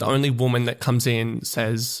men. The only woman that comes in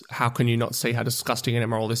says, "How can you not see how disgusting and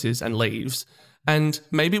immoral this is?" and leaves. And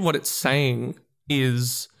maybe what it's saying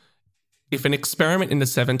is, if an experiment in the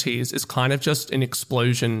 70s is kind of just an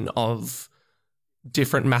explosion of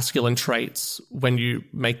different masculine traits when you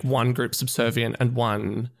make one group subservient and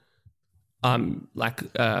one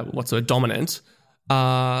dominant,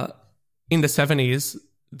 in the 70s,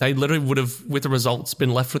 they literally would have, with the results,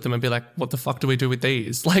 been left with them and be like, what the fuck do we do with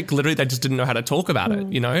these? Like, literally, they just didn't know how to talk about it,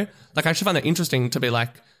 you know? Like, I actually find that interesting to be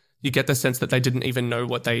like, you get the sense that they didn't even know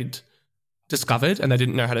what they'd discovered and they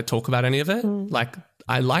didn't know how to talk about any of it. Like,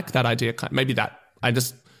 I like that idea. Maybe that I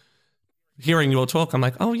just, hearing you all talk, I'm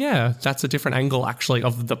like, oh yeah, that's a different angle actually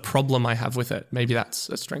of the problem I have with it. Maybe that's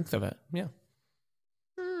a strength of it. Yeah.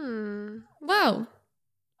 Wow.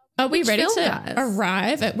 Are we ready to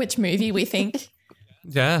arrive at which movie we think?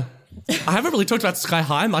 Yeah. I haven't really talked about Sky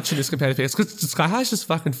High much in this comparative piece because Sky High is just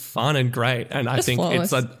fucking fun and great. And I think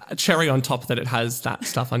flawless. It's a cherry on top that it has that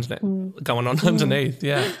stuff going on underneath.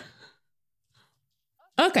 Yeah.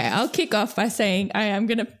 Okay, I'll kick off by saying I am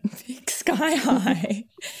going to pick Sky High.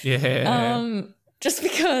 Just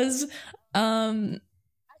because I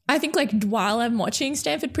think like while I'm watching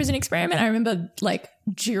Stanford Prison Experiment, I remember like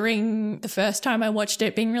during the first time I watched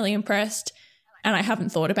it being really impressed, and I haven't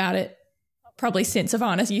thought about it probably since,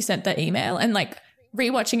 Ivana, you sent that email, and like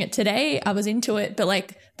rewatching it today, I was into it, but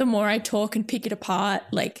like the more I talk and pick it apart,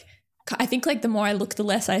 like I think like the more I look, the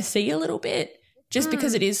less I see a little bit. Just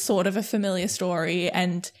because it is sort of a familiar story,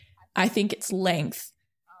 and I think its length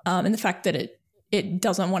and the fact that it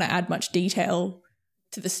doesn't want to add much detail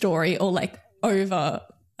to the story or like over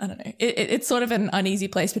I don't know. It's sort of an uneasy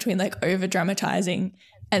place between like over dramatizing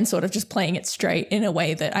and sort of just playing it straight in a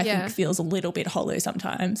way that I think feels a little bit hollow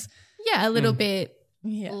sometimes. Yeah, a little bit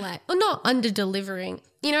like, or not under delivering.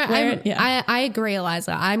 You know, I agree,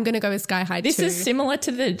 Eliza. I'm going to go with Sky High This is similar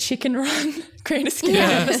to the Chicken Run Greatest Skin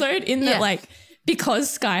episode in that like, because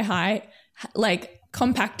Sky High like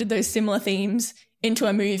compacted those similar themes into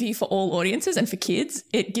a movie for all audiences and for kids,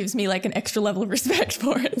 it gives me like an extra level of respect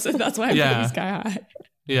for it. So that's why I'm putting Sky High.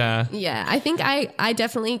 Yeah. Yeah, I think I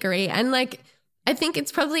definitely agree. And like, I think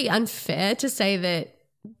it's probably unfair to say that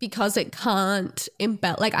because it can't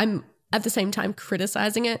like I'm at the same time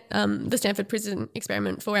criticizing it, the Stanford Prison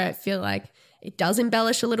Experiment, for where I feel like it does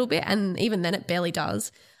embellish a little bit, and even then it barely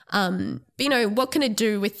does. But, you know, what can it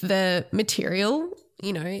do with the material?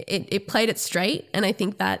 You know, it played it straight, and I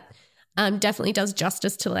think that definitely does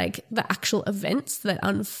justice to like the actual events that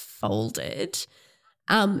unfolded.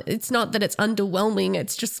 It's not that it's underwhelming,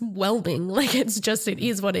 it's just whelming. Like it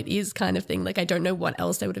is what it is kind of thing. Like I don't know what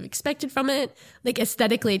else I would have expected from it. Like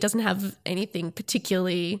aesthetically, it doesn't have anything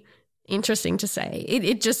particularly interesting to say.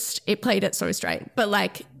 It played it so straight. But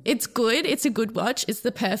like it's good. It's a good watch. It's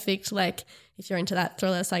the perfect, like if you're into that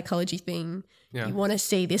thriller psychology thing, you want to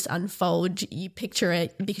see this unfold, you picture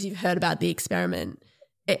it because you've heard about the experiment.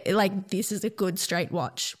 Like this is a good straight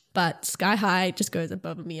watch. But Sky High just goes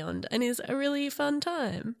above and beyond and is a really fun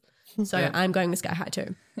time. So I'm going with Sky High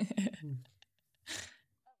too.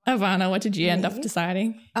 Ivana, what did you end up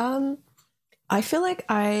deciding? I feel like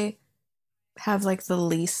I have like the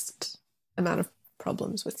least amount of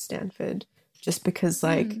problems with Stanford, just because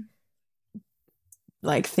like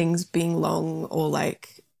things being long or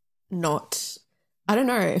like not, I don't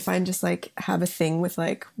know, if I just like have a thing with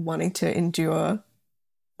like wanting to endure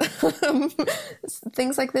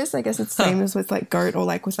things like this. I guess it's the same as with like Goat or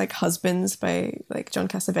like with like Husbands by like John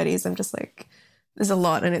Cassavetes. I'm just like, there's a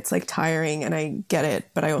lot and it's like tiring and I get it,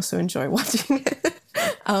 but I also enjoy watching it.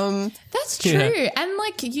 That's true. And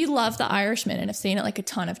like you love The Irishman and have seen it like a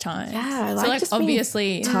ton of times. Yeah, I like, so, like just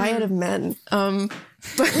obviously tired of men. That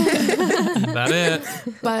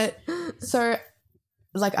it. But so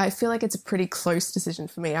like I feel like it's a pretty close decision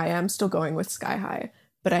for me. I am still going with Sky High,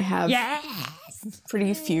 but I have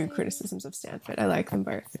pretty few criticisms of Stanford. I like them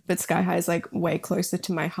both, but Sky High is like way closer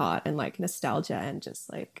to my heart and like nostalgia and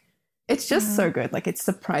just like it's just so good. Like it's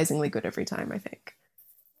surprisingly good every time, I think.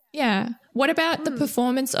 Yeah. What about the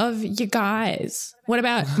performance of you guys? What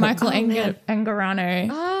about Michael Angarano?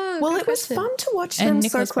 Well, it was fun to watch them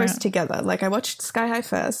so close together. Like I watched Sky High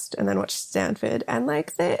first and then watched Stanford, and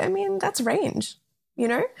like that's range. You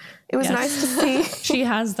know, it was nice to see. She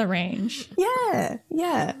has the range.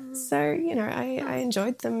 Yeah. So, you know, I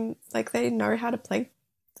enjoyed them. Like they know how to play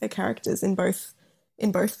their characters in both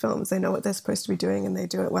films. They know what they're supposed to be doing and they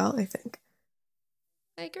do it well, I think.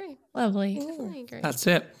 I agree. Lovely. I agree. That's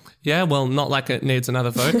it. Yeah, well, not like it needs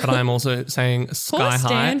another vote, but I'm also saying Sky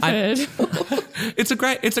High. It's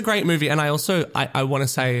a great movie, and I also I want to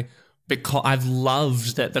say, because I've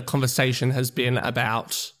loved that the conversation has been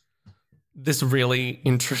about this really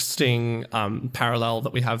interesting parallel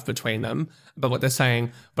that we have between them, but what they're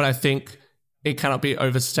saying. But I think it cannot be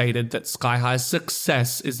overstated that Sky High's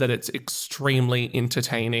success is that it's extremely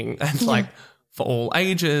entertaining and like for all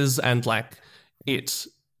ages, and like it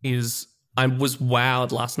is. I was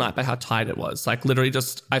wowed last night by how tight it was. Like literally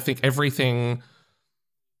just, I think everything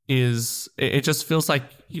is, it just feels like,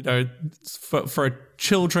 you know, for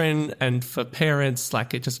children and for parents,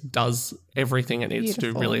 like it just does everything it needs to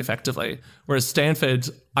do really effectively. Whereas Stanford,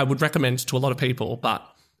 I would recommend to a lot of people, but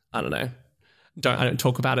I don't know. I don't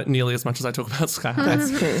talk about it nearly as much as I talk about Sky High.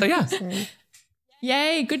 So yeah.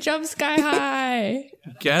 Yay, good job, Sky High.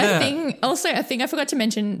 A thing I forgot to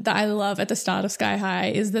mention that I love at the start of Sky High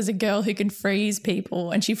is there's a girl who can freeze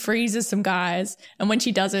people, and she freezes some guys, and when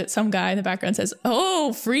she does it, some guy in the background says,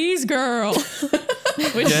 "Oh, freeze girl."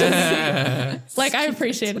 Which is, like, I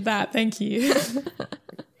appreciated that. Thank you.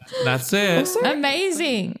 That's it. Also,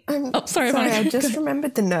 amazing. Sorry, I just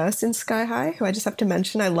remembered the nurse in Sky High, who I just have to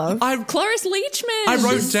mention I love. Cloris Leachman. I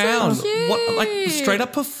wrote down what like straight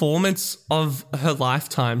up performance of her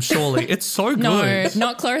lifetime. Surely it's so good. No,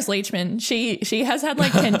 not Cloris Leachman. She has had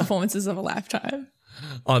like 10 performances of a lifetime.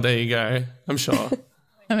 Oh, there you go. I'm sure.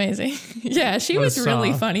 Amazing. Yeah, she was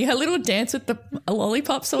really funny. Her little dance with the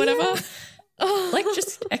lollipops or whatever. Like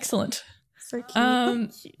just excellent. So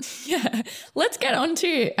cute. Yeah. Let's get on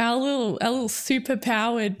to our little super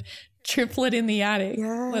powered triplet in the attic.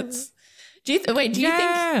 Yeah. Do you think,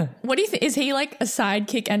 is he like a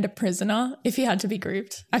sidekick and a prisoner if he had to be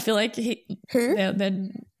grouped? I feel like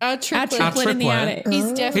Our triplet in the attic.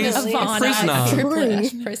 He's definitely a prisoner.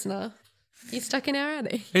 Triplet prisoner. He's stuck in our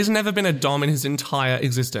attic. He's never been a dom in his entire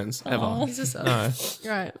existence, ever. He's just No.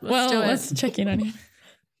 Right. Let's check in on him.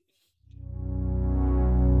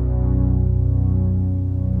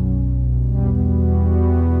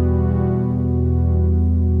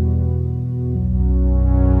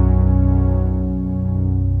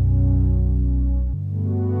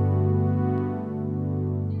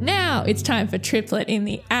 Now it's time for Triplet in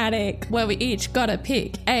the Attic, where we each gotta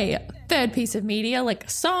pick a third piece of media, like a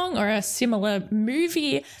song or a similar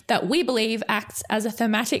movie, that we believe acts as a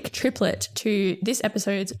thematic triplet to this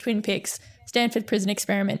episode's Twin Picks, Stanford Prison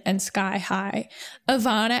Experiment, and Sky High.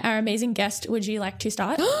 Ivana, our amazing guest, would you like to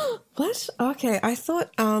start? What? Okay, I thought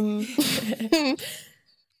I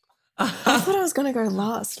thought I was gonna go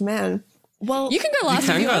last, man. Well, You can go last. You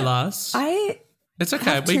if can you go want. last. It's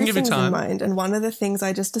okay. have We can two give you things in time. mind, and one of the things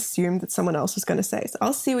I just assumed that someone else was going to say. So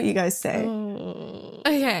I'll see what you guys say,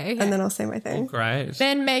 Okay. and then I'll say my thing. Great.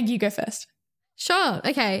 Then Meg, you go first. Sure.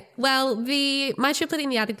 Okay. Well, my triplet in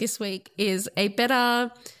the attic this week is a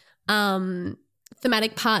better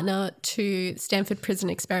thematic partner to Stanford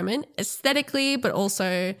Prison Experiment aesthetically, but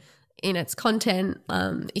also in its content.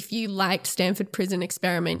 If you liked Stanford Prison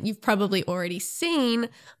Experiment, you've probably already seen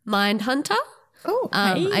Mindhunter. Oh,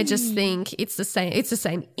 I just think it's the same. It's the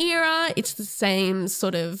same era. It's the same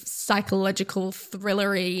sort of psychological,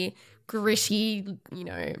 thrillery, gritty,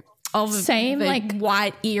 of Same, the like-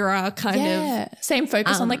 white era kind of. Same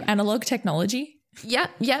focus on like analog technology.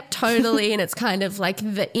 Yep, totally. And it's kind of like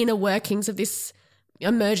the inner workings of this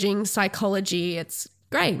emerging psychology. It's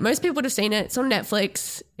great. Most people would have seen it. It's on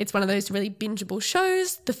Netflix. It's one of those really bingeable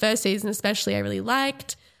shows. The first season especially I really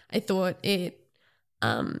liked. I thought it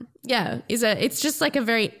it's just like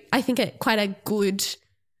quite a good,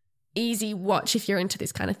 easy watch if you're into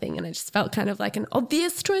this kind of thing. And it just felt kind of like an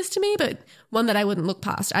obvious choice to me, but one that I wouldn't look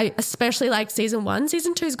past. I especially liked season 1.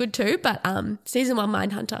 Season 2 is good too, but season 1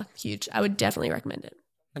 Mindhunter, huge. I would definitely recommend it.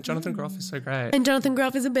 And Jonathan Groff is so great. And Jonathan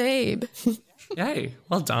Groff is a babe. Yay.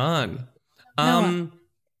 Well done.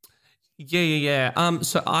 Yeah.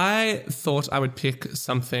 So I thought I would pick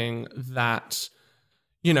something that,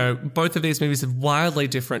 both of these movies have wildly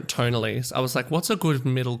different tonally. So I was like, what's a good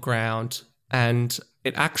middle ground? And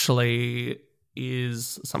it actually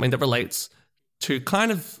is something that relates to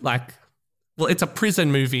kind of like, well, it's a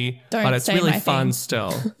prison movie, but it's really fun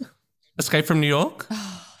still. Escape from New York?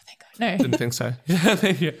 Oh, thank God. No. Didn't think so.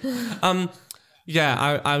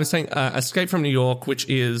 I was saying Escape from New York, which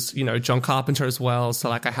is, John Carpenter as well. So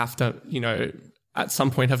like I have to, at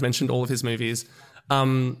some point have mentioned all of his movies.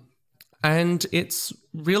 And it's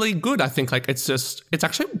really good. I think like it's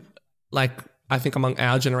actually like, I think among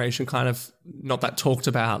our generation kind of not that talked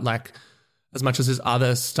about like as much as his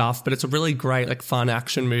other stuff, but it's a really great like fun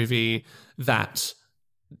action movie that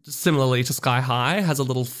similarly to Sky High has a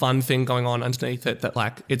little fun thing going on underneath it that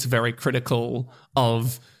like it's very critical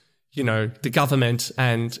of, the government,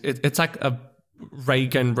 and it's like a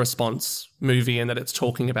Reagan response movie in that it's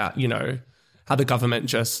talking about, how the government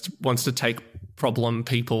just wants to take problem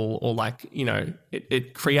people or like,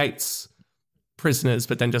 it creates prisoners,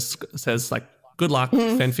 but then just says like, good luck,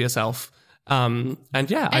 fend for yourself. And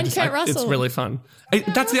Kurt Russell. It's really fun.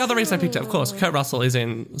 That's the other reason I picked it, of course. Kurt Russell is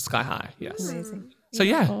in Sky High, yes. amazing. So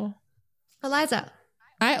yeah. Eliza.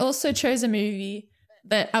 I also chose a movie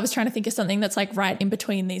that I was trying to think of something that's like right in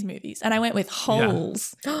between these movies. And I went with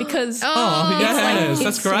Holes because Oh, yes, it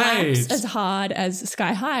that's slaps great. as hard as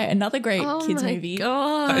Sky High, another great kids movie.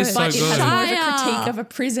 God. That is so But it has good. more of a critique of a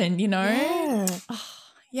prison, Yeah.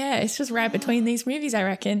 Yeah, it's just right between these movies, I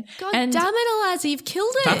reckon. God and damn it, Eliza, you've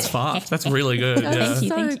killed it. That's fast. That's really good. Yeah. Thank you.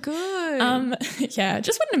 So good. yeah,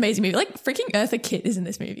 just what an amazing movie. Like freaking Eartha Kitt is in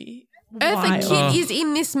this movie. Eartha Wild. Kitt is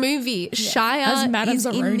in this movie. Shia As Madame is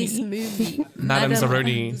in Zeroni. this movie. Madame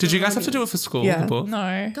Zeroni. Did you guys have to do it for school? Yeah. The book?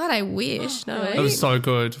 No. God, I wish. No. It was so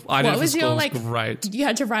good. I did What it for was school. your It was like great. You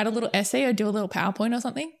had to write a little essay or do a little PowerPoint or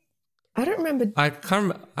something? I don't remember. I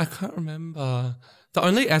can't remember. The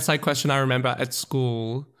only essay question I remember at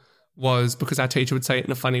school was because our teacher would say it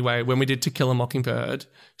in a funny way. When we did To Kill a Mockingbird,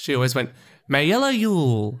 she always went, Mayella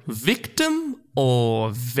Yule, victim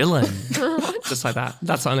or villain? Just like that.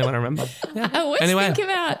 That's the only one I remember. Yeah. I always Anyway. think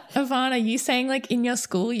about Ivana, you saying like in your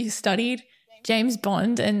school you studied James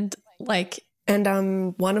Bond and like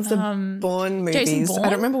And one of the Bourne Jason movies. Bourne? I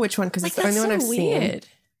don't remember which one because like it's the that's only one so I've seen. weird.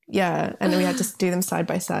 Yeah, and then we had to do them side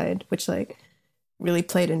by side, which like really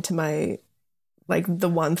played into my like the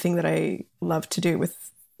one thing that I love to do with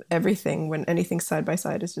everything when anything's side by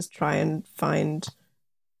side is just try and find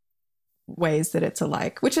ways that it's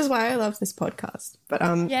alike, which is why I love this podcast. But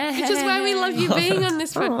Yeah. Which is why we love you being on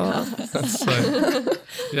this podcast. That's so,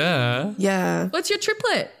 yeah. yeah. What's your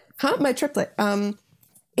triplet? My triplet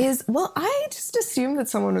is, well, I just assumed that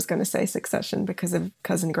someone was going to say Succession because of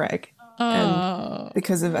Cousin Greg and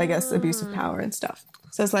because of, I guess, abuse of power and stuff.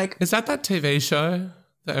 So it's like, Is that TV show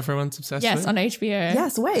that everyone's obsessed with? Yes, on HBO.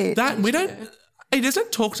 yes, wait. That we don't. It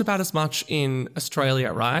isn't talked about as much in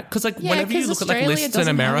Australia, right? Because whenever you look at lists in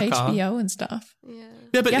America, HBO and stuff. yeah,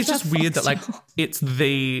 but it's just weird that it's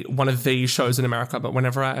one of the shows in America, but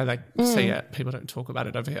whenever I see it, people don't talk about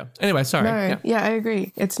it over here. Anyway, sorry. No, yeah, I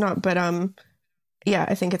agree. It's not, but yeah,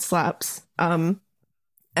 I think it slaps. And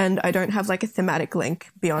I don't have a thematic link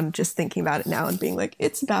beyond just thinking about it now and being like,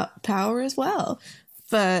 it's about power as well.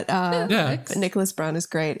 But but Nicholas Brown is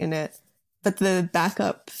great in it. But the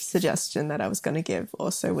backup suggestion that I was going to give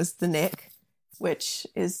also was The Nick, which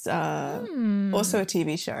is also a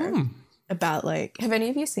TV show about have any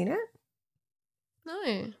of you seen it?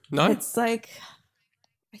 No. It's I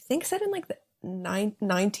think set in the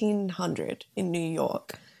 1900 in New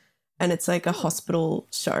York. And it's a hospital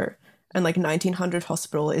show. And 1900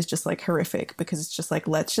 hospital is just horrific because it's just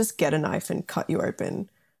let's just get a knife and cut you open.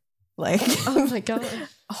 Oh my God.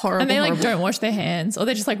 Horrible. And they horrible. don't wash their hands, or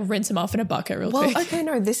they just rinse them off in a bucket real quick. Well, okay,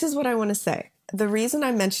 no, this is what I want to say. The reason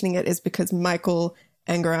I'm mentioning it is because Michael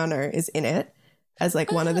Angarano is in it as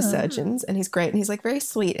one of the surgeons, and he's great, and he's very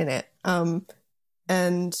sweet in it. But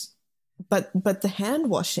the hand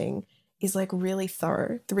washing is really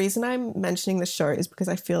thorough. The reason I'm mentioning the show is because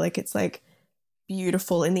I feel like it's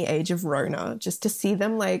beautiful in the age of Rona, just to see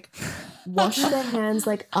them wash their hands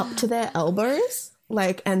up to their elbows.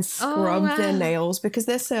 And scrub their nails because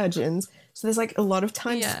they're surgeons. So there's a lot of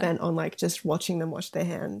time spent on just watching them wash their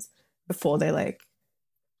hands before they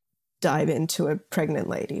dive into a pregnant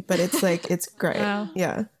lady. But it's it's great. Wow.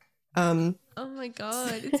 Yeah. Oh my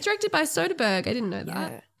God. It's directed by Soderbergh. I didn't know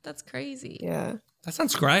that. Yeah. That's crazy. Yeah. That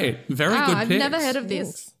sounds great. Very good I've pick. never heard of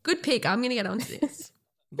this. Good pick. I'm going to get onto this.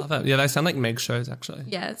 Love it. Yeah, they sound like Meg shows, actually.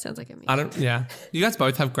 Yeah, it sounds like a me. You guys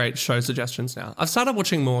both have great show suggestions now. I've started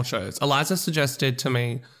watching more shows. Eliza suggested to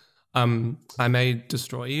me, I May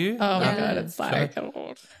Destroy You. Oh my God, it's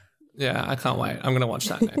Yeah, I can't wait. I'm going to watch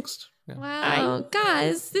that next. Yeah. Wow,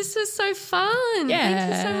 guys, this was so fun. Yeah. Thank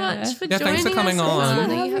you so much for joining thanks for coming us. on.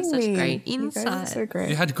 You have such great You insight. guys are so great.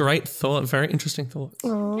 You had great thought, very interesting thoughts.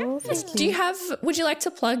 Oh, thank you. Would you like to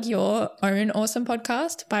plug your own awesome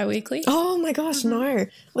podcast bi-weekly? Oh my gosh, no.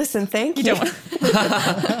 Listen, thank you.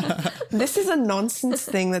 This is a nonsense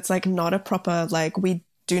thing that's not a proper, we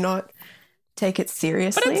do not take it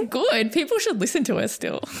seriously. But it's good. People should listen to us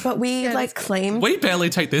still. But we claim. We barely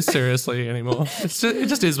take this seriously anymore. It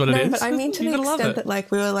just is what it is. But I mean to the extent that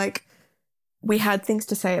we were we had things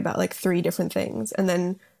to say about 3 different things and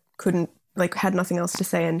then couldn't had nothing else to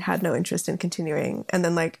say and had no interest in continuing and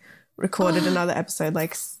then recorded another episode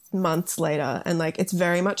months later and it's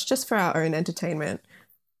very much just for our own entertainment.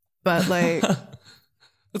 But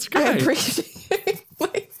that's great. I appreciate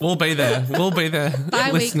We'll be there.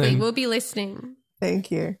 Bi-weekly, listening. we'll be listening. Thank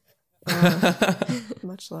you.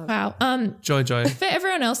 Much love. Wow. Joy. For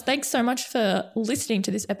everyone else, thanks so much for listening to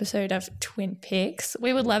this episode of Twin Picks.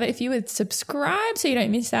 We would love it if you would subscribe so you don't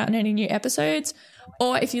miss out on any new episodes,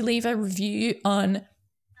 or if you leave a review on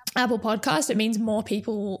Apple Podcasts. It means more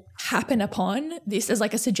people happen upon this as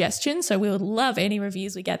a suggestion. So we would love any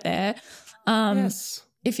reviews we get there. Yes.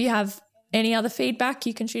 If you have any other feedback,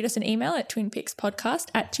 you can shoot us an email at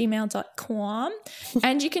twinpixpodcast@gmail.com.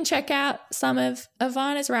 And you can check out some of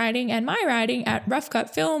Ivana's writing and my writing at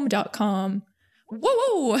roughcutfilm.com.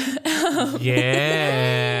 Whoa.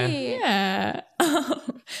 Yeah. Yeah.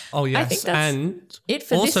 Oh, yes. I think that's it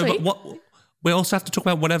for also, this week. we also have to talk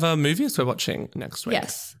about whatever movies we're watching next week.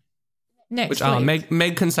 Yes. Next Which week.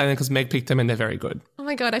 Meg can say them because Meg picked them and they're very good. Oh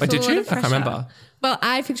my God, I But feel did a lot you? of I pressure. can't remember. Well,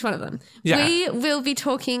 I picked one of them. Yeah. We will be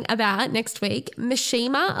talking about next week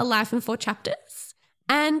Mishima, A Life in 4 Chapters,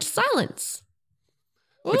 and Silence.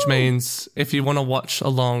 Which means if you want to watch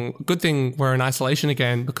along, good thing we're in isolation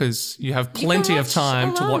again because you have plenty of watch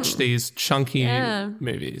time to along. watch these chunky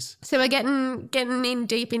movies. So we're getting in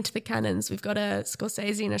deep into the canons. We've got a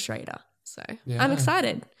Scorsese and a Schrader. So Yeah. I'm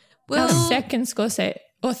excited. Our second Scorsese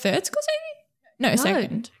or third Scorsese? No,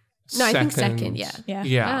 second. No, I think second, yeah.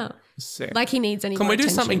 Yeah. Wow. Sick. Like he needs any Can more we do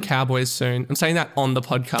attention. something Cowboys soon? I'm saying that on the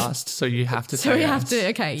podcast, so you have to say So we yes. have to,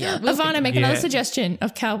 okay, yeah. We'll Ivana, make another Yeah. suggestion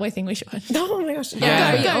of cowboy thing we should. Oh my gosh.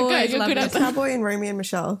 Yeah. Go. always You're love good it. at that. Cowboy and Romeo and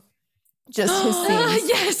Michelle. Just his scenes.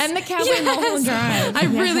 Yes. And the cowboy in Mulholland Drive. I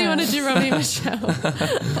really want to do Robbie and Michelle.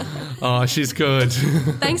 Oh, she's good.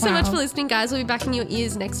 Thanks so much for listening, guys. We'll be back in your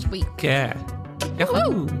ears next week. Yeah.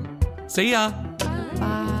 Yahoo. See ya.